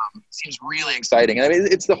way seems really exciting. And I mean,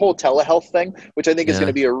 it's the whole telehealth thing, which I think is going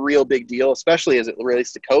to be a real big deal, especially as it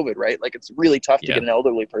relates to COVID, right? Like it's really tough to get an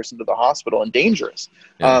elderly person to the hospital and dangerous.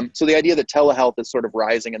 So the idea that telehealth is sort of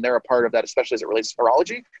rising and they're a part of that, especially as it relates to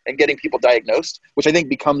neurology and getting people diagnosed, which I think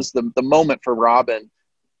becomes the moment for Robin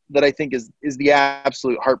that I think is the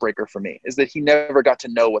absolute heartbreaker for me, is that he never got to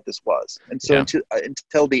know what this was. And so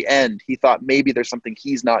until the end, he thought maybe there's something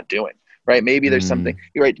he's not doing. Right? Maybe there's something,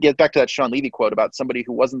 right? Get back to that Sean Levy quote about somebody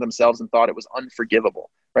who wasn't themselves and thought it was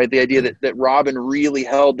unforgivable, right? The idea that Robin really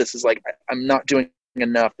held this is like, I'm not doing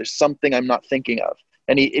enough. There's something I'm not thinking of.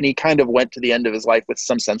 And he kind of went to the end of his life with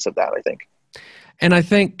some sense of that, I think. And I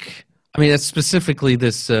think, I mean, that's specifically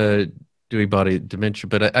this Lewy body dementia,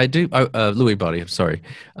 but Lewy body, I'm sorry,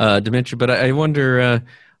 dementia. But I wonder,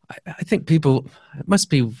 I think people, it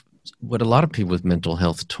must be what a lot of people with mental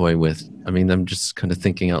health toy with. I mean, I'm just kind of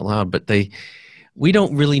thinking out loud, but we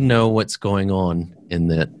don't really know what's going on in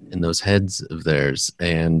those heads of theirs,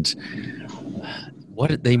 and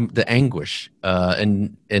the anguish,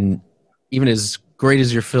 and even as great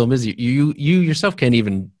as your film is, you yourself can't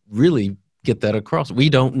even really get that across. We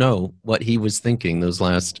don't know what he was thinking the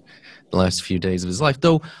last few days of his life.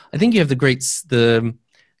 Though I think you have the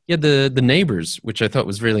neighbors, which I thought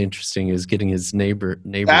was really interesting, is getting his neighbor.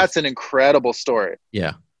 That's an incredible story.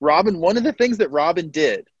 Yeah. Robin, one of the things that Robin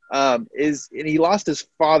did and he lost his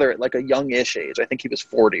father at like a young-ish age. I think he was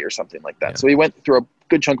 40 or something like that. Yeah. So he went through a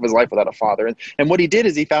good chunk of his life without a father. And what he did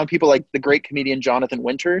is he found people like the great comedian Jonathan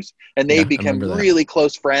Winters, and they became really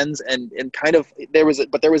close friends. And kind of there was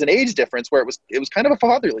an age difference where it was kind of a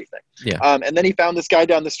fatherly thing. Yeah. And then he found this guy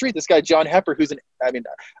down the street, this guy John Hepper,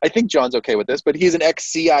 I think John's okay with this, but he's an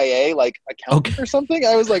ex-CIA like accountant or something.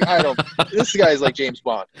 I was like, this guy's like James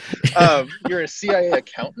Bond. You're a CIA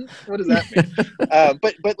accountant? What does that mean?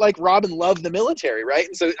 But like Robin loved the military, right?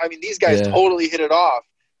 And so I mean, these guys totally hit it off.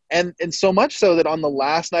 And so much so that on the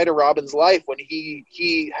last night of Robin's life, when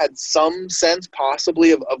he had some sense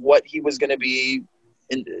possibly of what he was going to be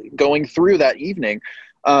going through that evening,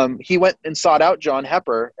 he went and sought out John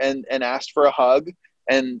Hepper and asked for a hug.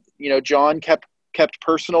 And, John kept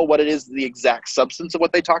personal what it is, the exact substance of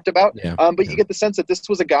what they talked about. But you get the sense that this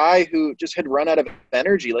was a guy who just had run out of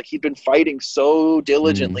energy. Like he'd been fighting so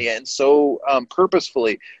diligently and so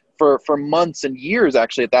purposefully for months and years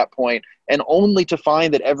actually at that point, and only to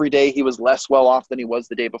find that every day he was less well off than he was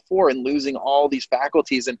the day before and losing all these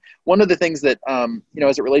faculties. And one of the things that,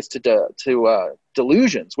 as it relates to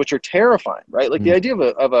delusions, which are terrifying, right? Like the idea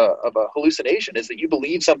of a hallucination is that you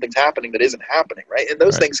believe something's happening that isn't happening, right? And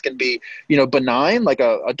those things can be, benign, like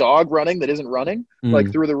a dog running that isn't running,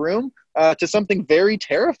 like through the room, to something very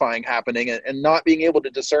terrifying happening and not being able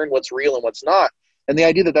to discern what's real and what's not. And the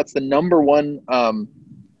idea that that's the number one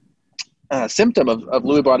symptom of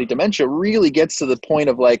Lewy body dementia really gets to the point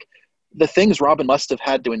of like the things Robin must have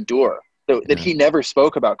had to endure that he never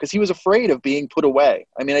spoke about because he was afraid of being put away.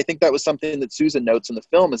 I mean, I think that was something that Susan notes in the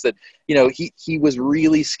film, is that, he was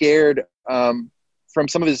really scared from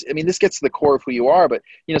some of his, I mean, this gets to the core of who you are, but,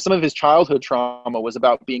 some of his childhood trauma was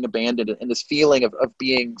about being abandoned and this feeling of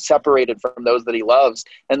being separated from those that he loves.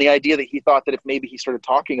 And the idea that he thought that if maybe he started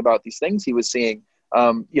talking about these things he was seeing,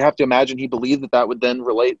 you have to imagine he believed that would then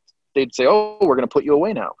relate. They'd say, "Oh, we're going to put you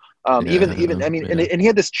away now." And he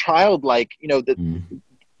had this childlike,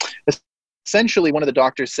 essentially one of the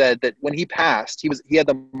doctors said that when he passed, he had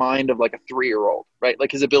the mind of like a 3-year-old, right?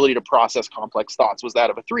 Like his ability to process complex thoughts was that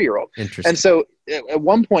of a 3-year-old. Interesting. And so at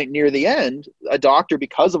one point near the end, a doctor,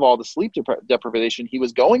 because of all the sleep deprivation he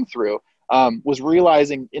was going through, was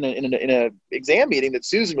realizing in a exam meeting that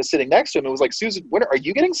Susan was sitting next to him. It was like, Susan, are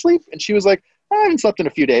you getting sleep? And she was like, I haven't slept in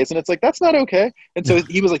a few days. And it's like, that's not okay. And so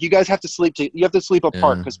he was like, you guys have to sleep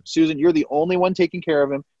apart, because Susan, you're the only one taking care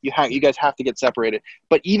of him. You guys have to get separated.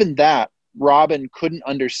 But even that, Robin couldn't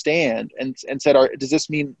understand and said, does this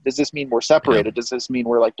mean we're separated? Yeah. Does this mean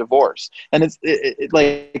we're like divorced? And it's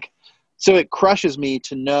like, so it crushes me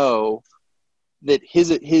to know that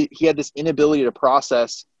he had this inability to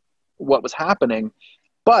process what was happening.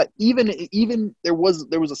 But even there was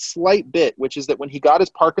a slight bit, which is that when he got his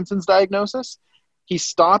Parkinson's diagnosis, he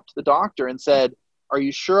stopped the doctor and said, are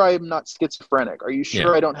you sure I'm not schizophrenic? Are you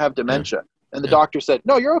sure I don't have dementia? And the doctor said,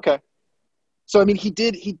 no, you're okay. So, I mean, he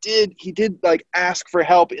did like ask for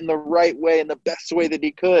help in the right way, in the best way that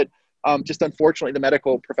he could. Just unfortunately, the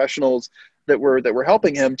medical professionals that were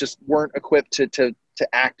helping him just weren't equipped to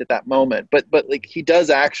act at that moment. But like, he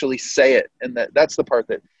does actually say it. And that's the part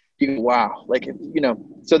that, wow, like,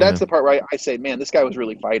 so that's the part where I say, man, this guy was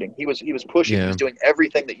really fighting. He was pushing. He was doing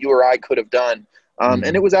everything that you or I could have done,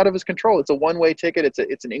 and it was out of his control. It's a one-way ticket.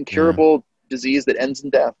 It's an incurable disease that ends in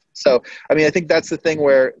death. So, I mean, I think that's the thing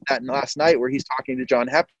where that last night where he's talking to John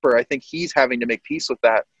Hepper, I think he's having to make peace with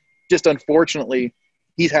that. Just unfortunately,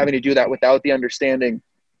 he's having to do that without the understanding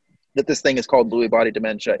that this thing is called Lewy body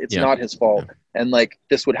dementia. It's not his fault, and like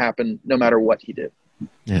this would happen no matter what he did.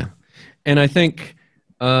 Yeah, and I think.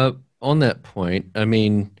 On that point, I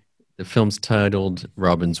mean, the film's titled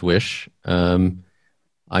Robin's Wish.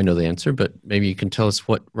 I know the answer, but maybe you can tell us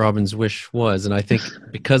what Robin's wish was. And I think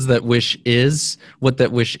because that wish is what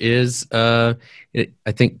that wish is, I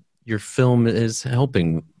think your film is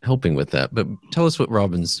helping with that. But tell us what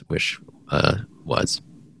Robin's wish was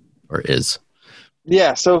or is.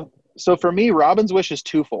 Yeah. So for me, Robin's wish is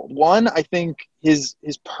twofold. One, I think his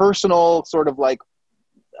personal sort of like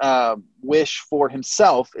wish for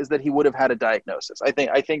himself is that he would have had a diagnosis. I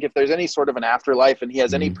think if there's any sort of an afterlife and he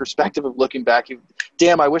has any perspective of looking back,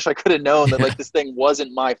 I wish I could have known that like this thing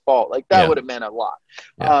wasn't my fault. Like that would have meant a lot.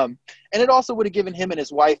 Yeah. And it also would have given him and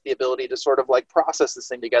his wife the ability to sort of like process this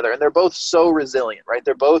thing together. And they're both so resilient, right?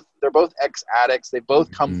 They're both ex-addicts. They both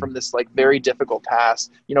come from this like very difficult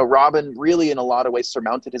past. Robin really in a lot of ways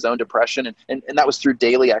surmounted his own depression and that was through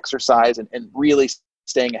daily exercise and really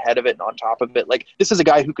staying ahead of it and on top of it. Like this is a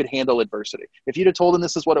guy who could handle adversity. If you'd have told him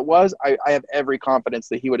this is what it was, I have every confidence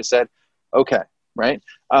that he would have said, okay. Right.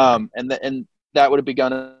 And that would have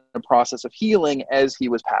begun a process of healing as he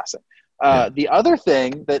was passing. The other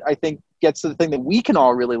thing that I think gets to the thing that we can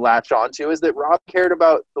all really latch onto is that Rob cared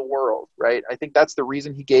about the world, right? I think that's the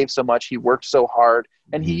reason he gave so much. He worked so hard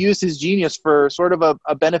and he used his genius for sort of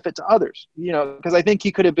a benefit to others, because I think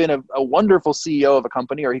he could have been a wonderful CEO of a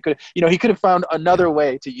company, or he could have found another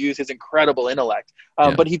way to use his incredible intellect.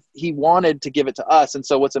 But he wanted to give it to us. And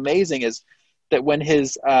so what's amazing is that when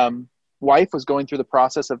his wife was going through the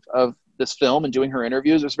process of this film and doing her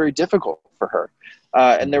interviews, it was very difficult for her.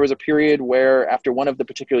 And there was a period where after one of the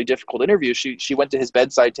particularly difficult interviews, she went to his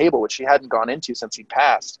bedside table, which she hadn't gone into since he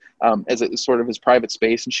passed, as a sort of his private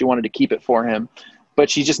space. And she wanted to keep it for him, but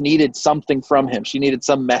she just needed something from him. She needed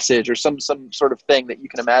some message or some sort of thing that you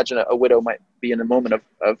can imagine a widow might be in a moment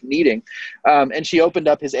of needing. And she opened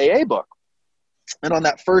up his AA book. And on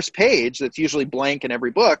that first page, that's usually blank in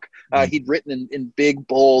every book, he'd written in big,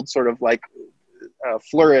 bold, sort of like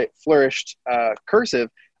flourished cursive,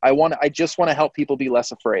 I just want to help people be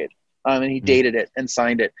less afraid. And he dated it and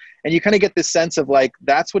signed it. And you kind of get this sense of like,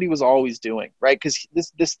 that's what he was always doing, right? Because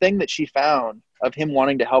this thing that she found of him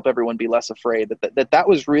wanting to help everyone be less afraid, that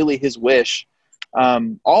was really his wish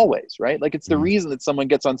always, right? Like it's the reason that someone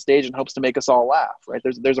gets on stage and hopes to make us all laugh, right?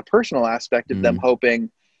 There's a personal aspect of them hoping,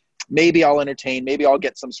 maybe I'll entertain, maybe I'll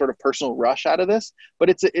get some sort of personal rush out of this, but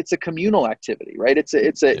it's a communal activity, right?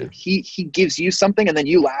 He gives you something and then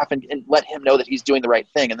you laugh and let him know that he's doing the right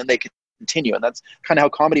thing. And then they continue. And that's kind of how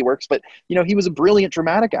comedy works. But, he was a brilliant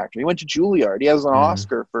dramatic actor. He went to Juilliard. He has an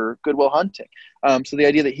Oscar for Good Will Hunting. So the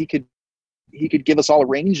idea that he could give us all a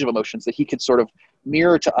range of emotions that he could sort of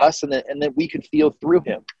mirror to us and that we could feel through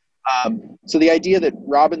him. So the idea that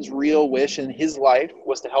Robin's real wish in his life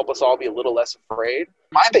was to help us all be a little less afraid.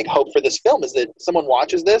 My big hope for this film is that someone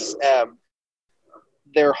watches this,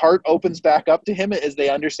 their heart opens back up to him as they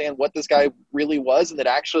understand what this guy really was, and that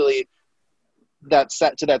actually that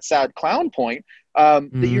sad clown point, that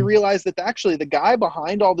you realize that actually the guy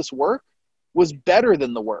behind all this work was better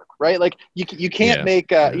than the work, right? Like you can't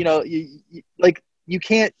make, you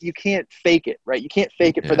can't fake it, right? You can't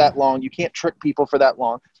fake it for that long. You can't trick people for that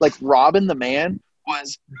long. Like Robin the man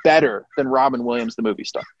was better than Robin Williams the movie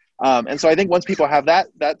star. And so I think once people have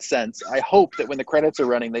that sense, I hope that when the credits are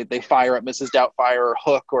running, they fire up Mrs. Doubtfire or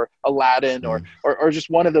Hook or Aladdin or just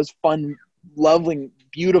one of those fun, lovely,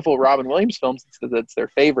 beautiful Robin Williams films that's their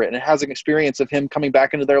favorite, and it has an experience of him coming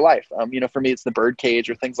back into their life. For me, it's The Birdcage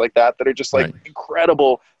or things like that are just like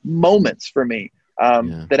incredible moments for me.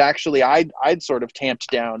 That actually I'd sort of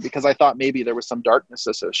tamped down because I thought maybe there was some darkness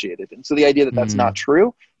associated. And so the idea that that's not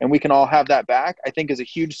true and we can all have that back, I think is a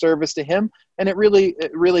huge service to him. And it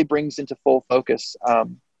really brings into full focus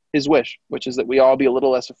his wish, which is that we all be a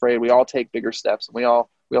little less afraid. We all take bigger steps, and we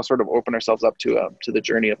all sort of open ourselves up to the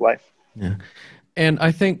journey of life. Yeah. And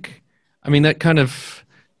I think, that kind of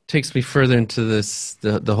takes me further into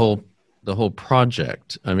the whole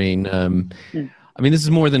project. This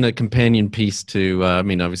is more than a companion piece to,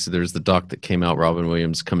 obviously there's the doc that came out, Robin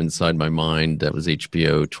Williams, Come Inside My Mind, that was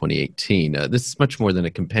HBO 2018. This is much more than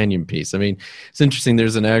a companion piece. It's interesting,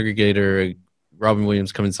 there's an aggregator, Robin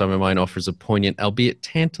Williams, Come Inside My Mind offers a poignant, albeit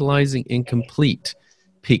tantalizing, incomplete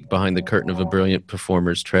peek behind the curtain of a brilliant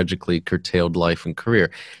performer's tragically curtailed life and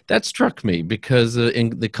career. That struck me because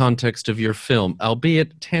in the context of your film,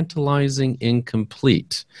 albeit tantalizing,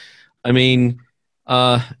 incomplete. I'm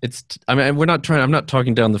not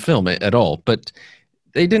talking down the film at all, but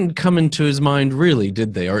they didn't come into his mind really,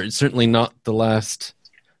 did they? Or certainly not the last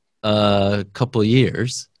couple of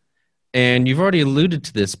years. And you've already alluded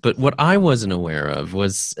to this, but what I wasn't aware of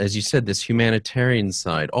was, as you said, this humanitarian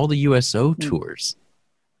side, all the USO tours.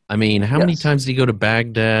 How many times did he go to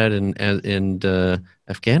Baghdad and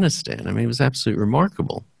Afghanistan? It was absolutely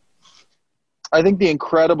remarkable. I think the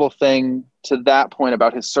incredible thing to that point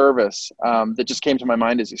about his service that just came to my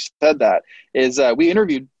mind as you said that is we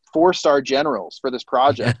interviewed 4-star generals for this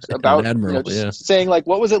project about saying like,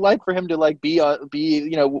 what was it like for him to like what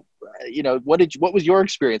was your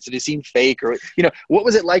experience? Did it seem fake, or what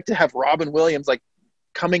was it like to have Robin Williams like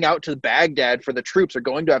coming out to Baghdad for the troops or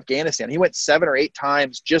going to Afghanistan? He went 7 or 8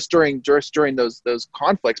 times just during those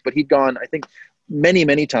conflicts, but he'd gone, I think,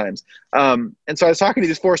 many times. And so I was talking to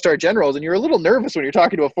these 4-star generals, and you're a little nervous when you're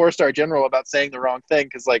talking to a 4-star general about saying the wrong thing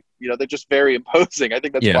because, they're just very imposing. I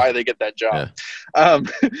think that's why they get that job. Yeah.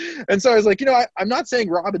 And so I was like, I'm not saying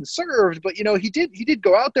Robin served, but he did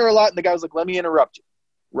go out there a lot. And the guy was like, let me interrupt you.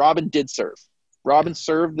 Robin did serve. Robin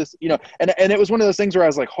served this, and it was one of those things where I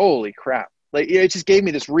was like, holy crap. Like, it just gave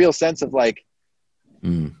me this real sense of like,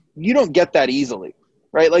 you don't get that easily.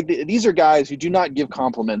 Right, like these are guys who do not give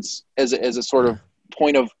compliments as a sort of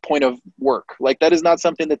point of work. Like that is not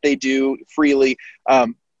something that they do freely.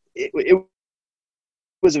 It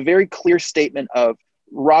was a very clear statement of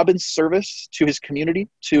Robin's service to his community,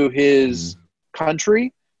 to his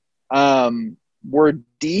country, were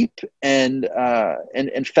deep and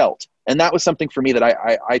felt, and that was something for me that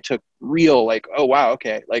I took real like, oh wow,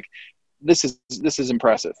 okay, like. This is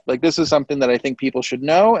impressive. Like this is something that I think people should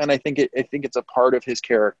know, and I think it's a part of his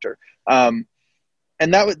character. And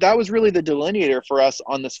that was really the delineator for us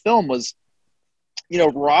on this film was,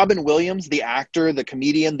 Robin Williams, the actor, the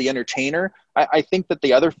comedian, the entertainer. I think that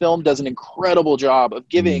the other film does an incredible job of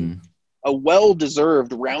giving a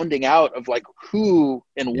well-deserved rounding out of like who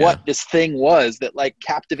and what this thing was that like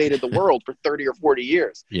captivated the world for 30 or 40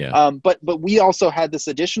 years. Yeah. But we also had this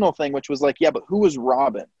additional thing, which was like, but who was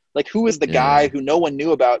Robin? Like, who is the guy who no one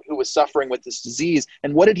knew about, who was suffering with this disease?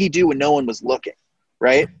 And what did he do when no one was looking,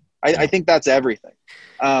 right? I think that's everything.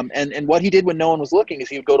 And what he did when no one was looking is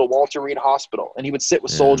he would go to Walter Reed Hospital, and he would sit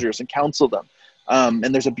with soldiers and counsel them.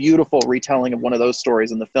 And there's a beautiful retelling of one of those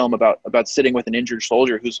stories in the film about sitting with an injured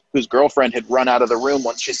soldier whose girlfriend had run out of the room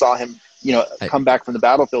once she saw him, come back from the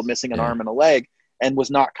battlefield missing an arm and a leg and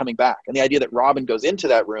was not coming back. And the idea that Robin goes into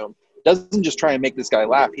that room, doesn't just try and make this guy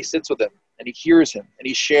laugh. He sits with him and he hears him and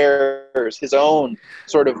he shares his own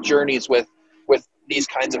sort of journeys with these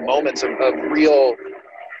kinds of moments of real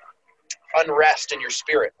unrest in your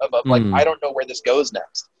spirit of like, I don't know where this goes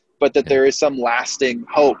next, but that there is some lasting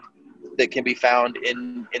hope that can be found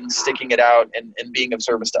in sticking it out and being of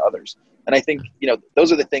service to others. And I think,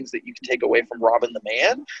 those are the things that you can take away from Robin the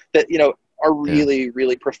man that, are really,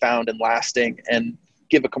 really profound and lasting and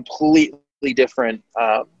give a completely different,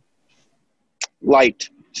 light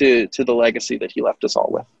to the legacy that he left us all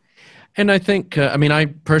with. And I think, I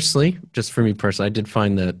personally, just for me personally, I did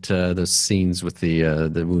find that those scenes with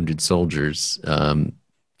the wounded soldiers,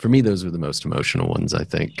 for me, those were the most emotional ones, I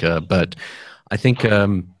think. But I think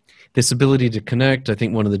this ability to connect, I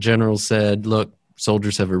think one of the generals said, look,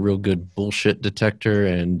 soldiers have a real good bullshit detector,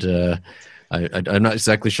 and I'm not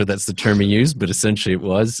exactly sure that's the term he used, but essentially it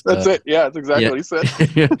was. That's it. Yeah, that's exactly what he said.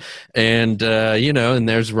 And, and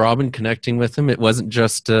there's Robin connecting with him. It wasn't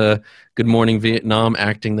just Good Morning Vietnam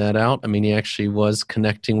acting that out. I mean, he actually was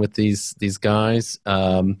connecting with these guys.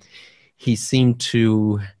 He seemed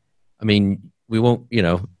to, I mean, we won't,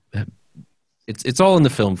 it's all in the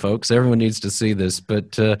film, folks. Everyone needs to see this.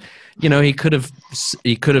 But, he could have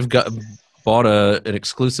bought an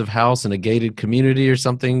exclusive house in a gated community or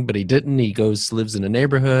something, but he didn't. He lives in a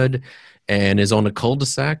neighborhood and is on a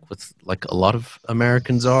cul-de-sac with like a lot of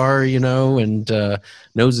Americans are, and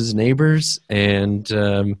knows his neighbors. And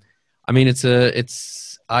I mean,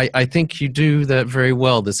 I think you do that very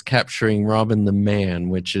well, this capturing Robin the man,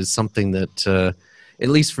 which is something that, at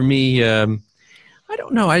least for me, I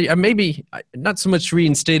don't know. I maybe not so much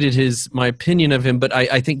reinstated my opinion of him, but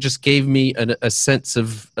I think just gave me a sense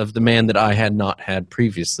of the man that I had not had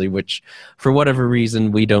previously, which for whatever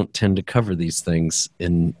reason, we don't tend to cover these things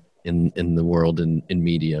in the world in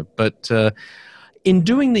media. But in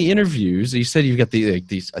doing the interviews, you said you've got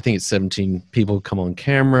these, I think it's 17 people come on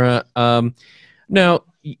camera. Now,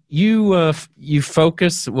 you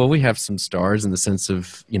focus, well, we have some stars in the sense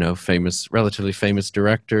of, relatively famous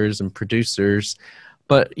directors and producers,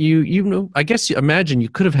 but I guess imagine you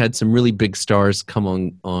could have had some really big stars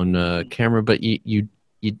come on camera, but you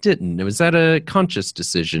didn't. Was that a conscious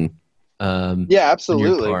decision? Yeah,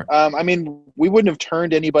 absolutely. I mean, we wouldn't have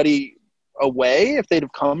turned anybody away if they'd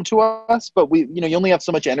have come to us, but you only have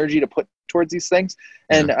so much energy to put towards these things.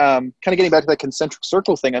 And kind of getting back to that concentric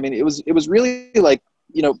circle thing, I mean, it was really like,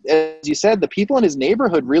 as you said, the people in his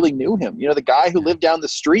neighborhood really knew him. The guy who lived down the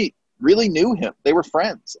street really knew him. They were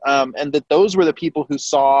friends. And that those were the people who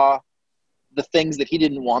saw the things that he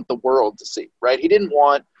didn't want the world to see, right? He didn't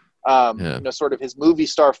want, sort of his movie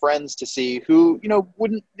star friends to see who,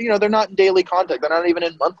 wouldn't, they're not in daily contact. They're not even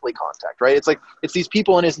in monthly contact, right? It's like, it's these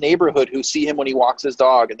people in his neighborhood who see him when he walks his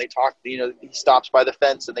dog and they talk, he stops by the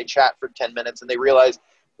fence and they chat for 10 minutes and they realize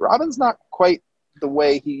Robin's not quite the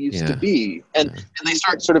way he used to be. And they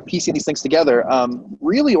start sort of piecing these things together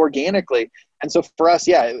really organically. And so for us,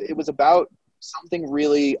 it was about something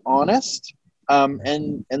really honest.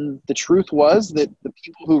 And the truth was that the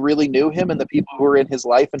people who really knew him and the people who were in his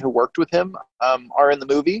life and who worked with him are in the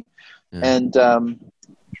movie. And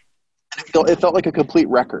it felt like a complete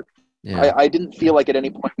record. I didn't feel like at any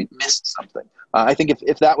point we missed something. I think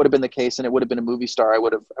if that would have been the case and it would have been a movie star, I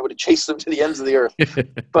would have chased them to the ends of the earth.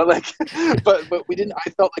 but we didn't. I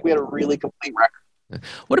felt like we had a really complete record.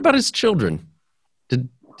 What about his children?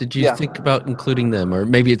 Did you think about including them, or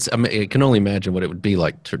maybe I can only imagine what it would be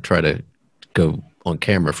like to try to go on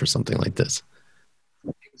camera for something like this.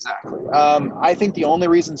 Exactly. I think the only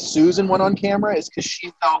reason Susan went on camera is because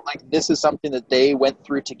she felt like this is something that they went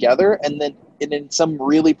through together, and then in some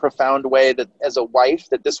really profound way that as a wife,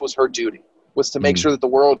 that this was her duty, was to make sure that the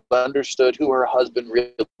world understood who her husband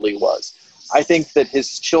really was. I think that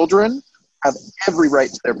his children have every right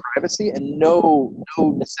to their privacy and no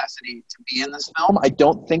necessity to be in this film. I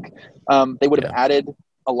don't think they would have added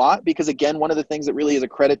a lot, because again, one of the things that really is a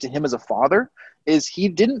credit to him as a father is he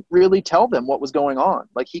didn't really tell them what was going on.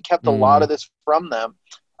 Like, he kept a lot of this from them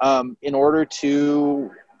in order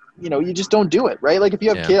to, you just don't do it, right? Like, if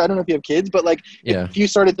you have kids, I don't know if you have kids, but like if you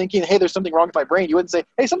started thinking, hey, there's something wrong with my brain, you wouldn't say,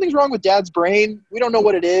 hey, something's wrong with Dad's brain. We don't know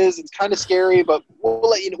what it is. It's kind of scary, but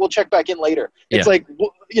we'll check back in later. It's like,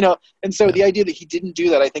 and so the idea that he didn't do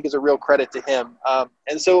that, I think, is a real credit to him.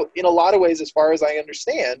 And so in a lot of ways, as far as I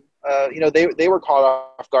understand, they were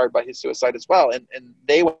caught off guard by his suicide as well. And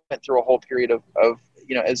they went through a whole period of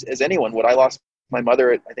as anyone would. I lost my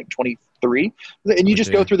mother at, I think, 23. And you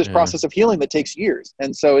just go through this process of healing that takes years.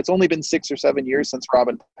 And so it's only been 6 or 7 years since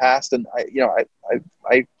Robin passed. And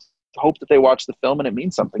I hope that they watch the film and it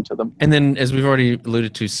means something to them. And then, as we've already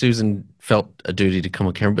alluded to, Susan felt a duty to come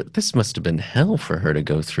on camera, but this must have been hell for her to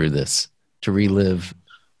go through this, to relive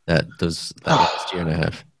that last year and a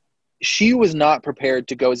half. She was not prepared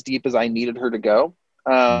to go as deep as I needed her to go.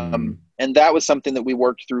 And that was something that we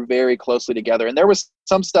worked through very closely together. And there was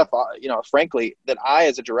some stuff, frankly, that I,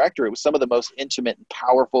 as a director, it was some of the most intimate and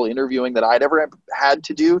powerful interviewing that I'd ever had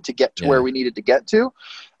to do to get to where we needed to get to.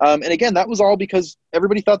 And again, that was all because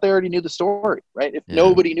everybody thought they already knew the story, right? If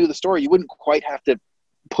nobody knew the story, you wouldn't quite have to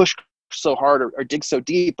push so hard or dig so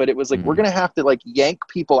deep, but it was like, we're going to have to like yank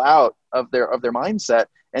people out of their mindset.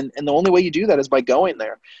 And the only way you do that is by going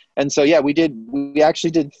there. And so, we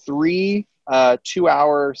actually did 3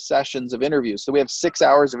 2-hour sessions of interviews. So we have 6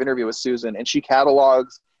 hours of interview with Susan, and she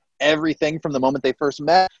catalogs everything from the moment they first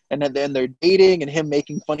met, and then they're dating, and him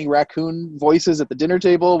making funny raccoon voices at the dinner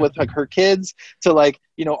table with like her kids, to like,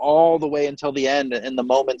 you know, all the way until the end, and the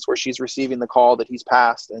moments where she's receiving the call that he's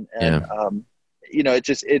passed, and you know,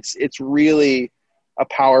 it's really a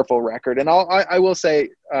powerful record. And I will say,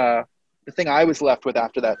 the thing I was left with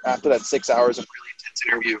after that 6 hours of really intense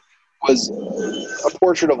interview was a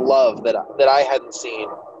portrait of love that I hadn't seen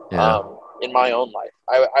in my own life.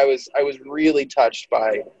 I was really touched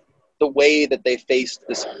by the way that they faced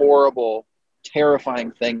this horrible,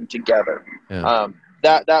 terrifying thing together.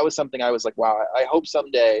 That was something I was like, wow, I hope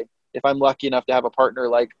someday, if I'm lucky enough to have a partner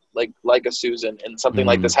like a Susan, and something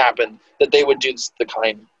like this happened, that they would do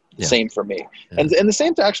the same for me. And the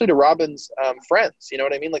same to Robin's friends, you know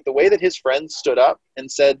what I mean? Like the way that his friends stood up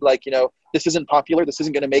and said, like, you know, this isn't popular, this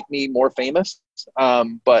isn't going to make me more famous,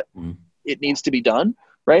 but it needs to be done,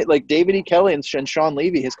 right? Like David E. Kelley and Sean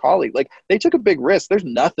Levy, his colleague, like they took a big risk. There's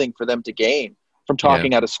nothing for them to gain from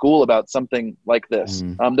talking out of school about something like this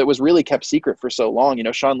that was really kept secret for so long. You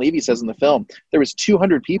know, Sean Levy says in the film, there was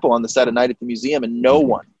 200 people on the set of Night at the Museum, and no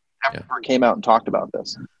one ever came out and talked about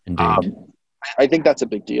this. Indeed. I think that's a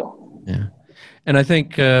big deal. Yeah. And I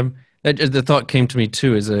think the thought came to me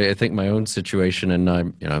too, is I think my own situation, and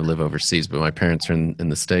I live overseas, but my parents are in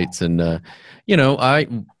the States, and you know,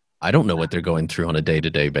 I don't know what they're going through on a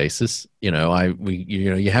day-to-day basis. You know,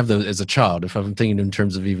 you have those as a child. If I'm thinking in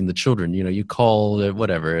terms of even the children, you know, you call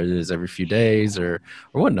whatever it is every few days or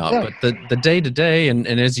whatnot. Yeah. But the day-to-day, and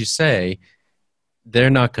as you say,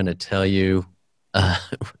 they're not going to tell you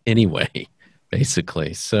anyway,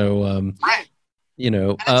 basically. So, you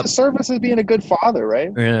know, it's a service as being a good father,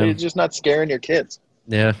 right? Yeah. You're just not scaring your kids.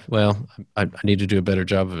 Yeah. Well, I need to do a better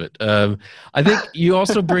job of it. I think you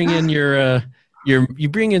also bring in you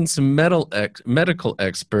bring in some medical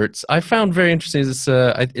experts. I found very interesting is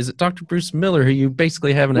it Dr. Bruce Miller, who you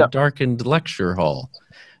basically have in a darkened lecture hall.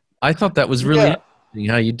 I thought that was really interesting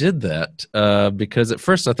how you did that, because at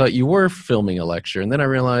first I thought you were filming a lecture, and then I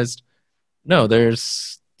realized, no,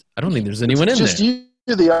 I don't think there's anyone in just there. You,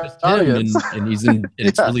 the audience. And he's in, and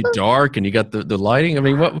it's really dark, and you got the lighting. I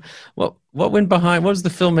mean, what went behind? What was the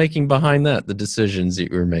filmmaking behind that? The decisions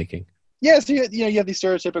that you were making? Yeah, so you have these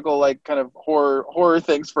stereotypical like kind of horror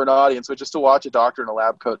things for an audience, which is to watch a doctor in a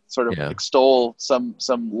lab coat sort of extol some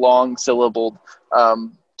long syllabled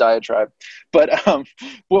diatribe. But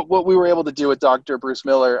what we were able to do with Dr. Bruce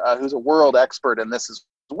Miller, who's a world expert in this as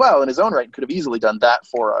well in his own right, and could have easily done that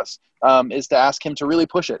for us, is to ask him to really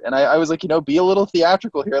push it. And I was like, you know, be a little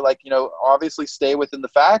theatrical here, like, you know, obviously stay within the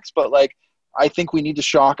facts, but like, I think we need to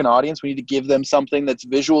shock an audience. We need to give them something that's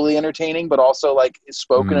visually entertaining, but also like is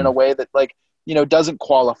spoken in a way that, like, you know, doesn't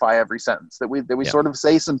qualify every sentence, that we sort of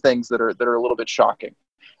say some things that are a little bit shocking.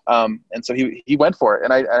 And so he went for it,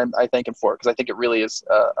 and I thank him for it, because I think it really is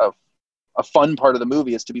a fun part of the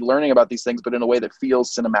movie, is to be learning about these things, but in a way that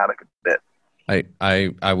feels cinematic a bit.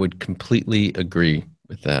 I would completely agree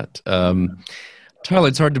with that. Tyler,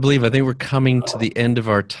 it's hard to believe. I think we're coming to the end of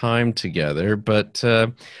our time together, but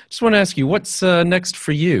just want to ask you, what's next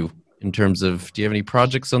for you in terms of, do you have any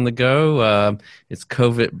projects on the go? It's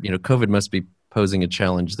COVID, you know, COVID must be posing a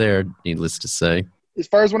challenge there, needless to say. As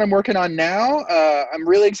far as what I'm working on now, I'm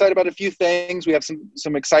really excited about a few things. We have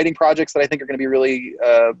some exciting projects that I think are going to be really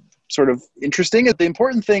sort of interesting. The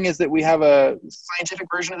important thing is that we have a scientific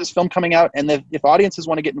version of this film coming out, and that if audiences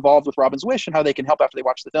want to get involved with Robin's Wish and how they can help after they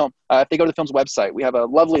watch the film, if they go to the film's website, we have a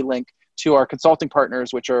lovely link to our consulting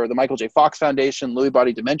partners, which are the Michael J. Fox Foundation, Lewy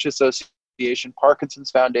Body Dementia Association, Parkinson's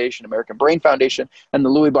Foundation, American Brain Foundation, and the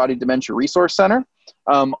Lewy Body Dementia Resource Center,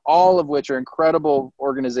 all of which are incredible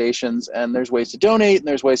organizations, and there's ways to donate, and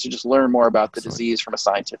there's ways to just learn more about the disease from a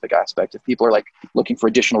scientific aspect if people are like looking for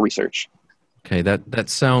additional research. Okay, that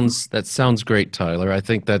sounds great, Tyler. I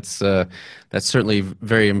think that's certainly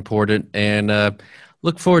very important, and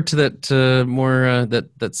look forward to that more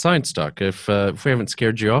that science talk. If we haven't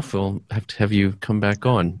scared you off, we'll have to have you come back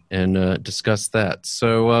on and discuss that.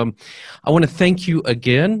 So I want to thank you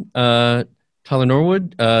again, Tyler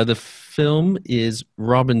Norwood. The film is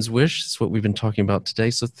Robin's Wish. That's what we've been talking about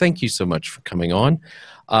today. So thank you so much for coming on.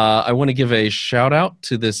 I want to give a shout out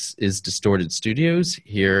to This Is Distorted Studios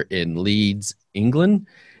here in Leeds, England.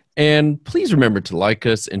 And please remember to like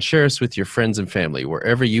us and share us with your friends and family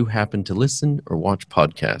wherever you happen to listen or watch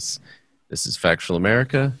podcasts. This is Factual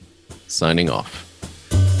America, signing off.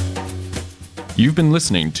 You've been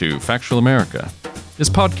listening to Factual America. This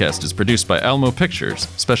podcast is produced by Alamo Pictures,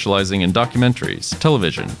 specializing in documentaries,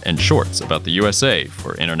 television, and shorts about the USA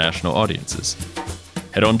for international audiences.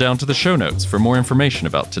 Head on down to the show notes for more information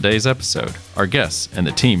about today's episode, our guests, and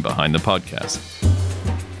the team behind the podcast.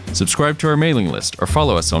 Subscribe to our mailing list or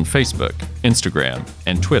follow us on Facebook, Instagram,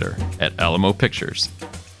 and Twitter at Alamo Pictures.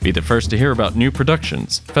 Be the first to hear about new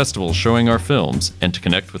productions, festivals showing our films, and to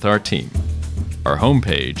connect with our team. Our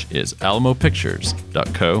homepage is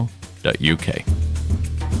alamopictures.co.uk.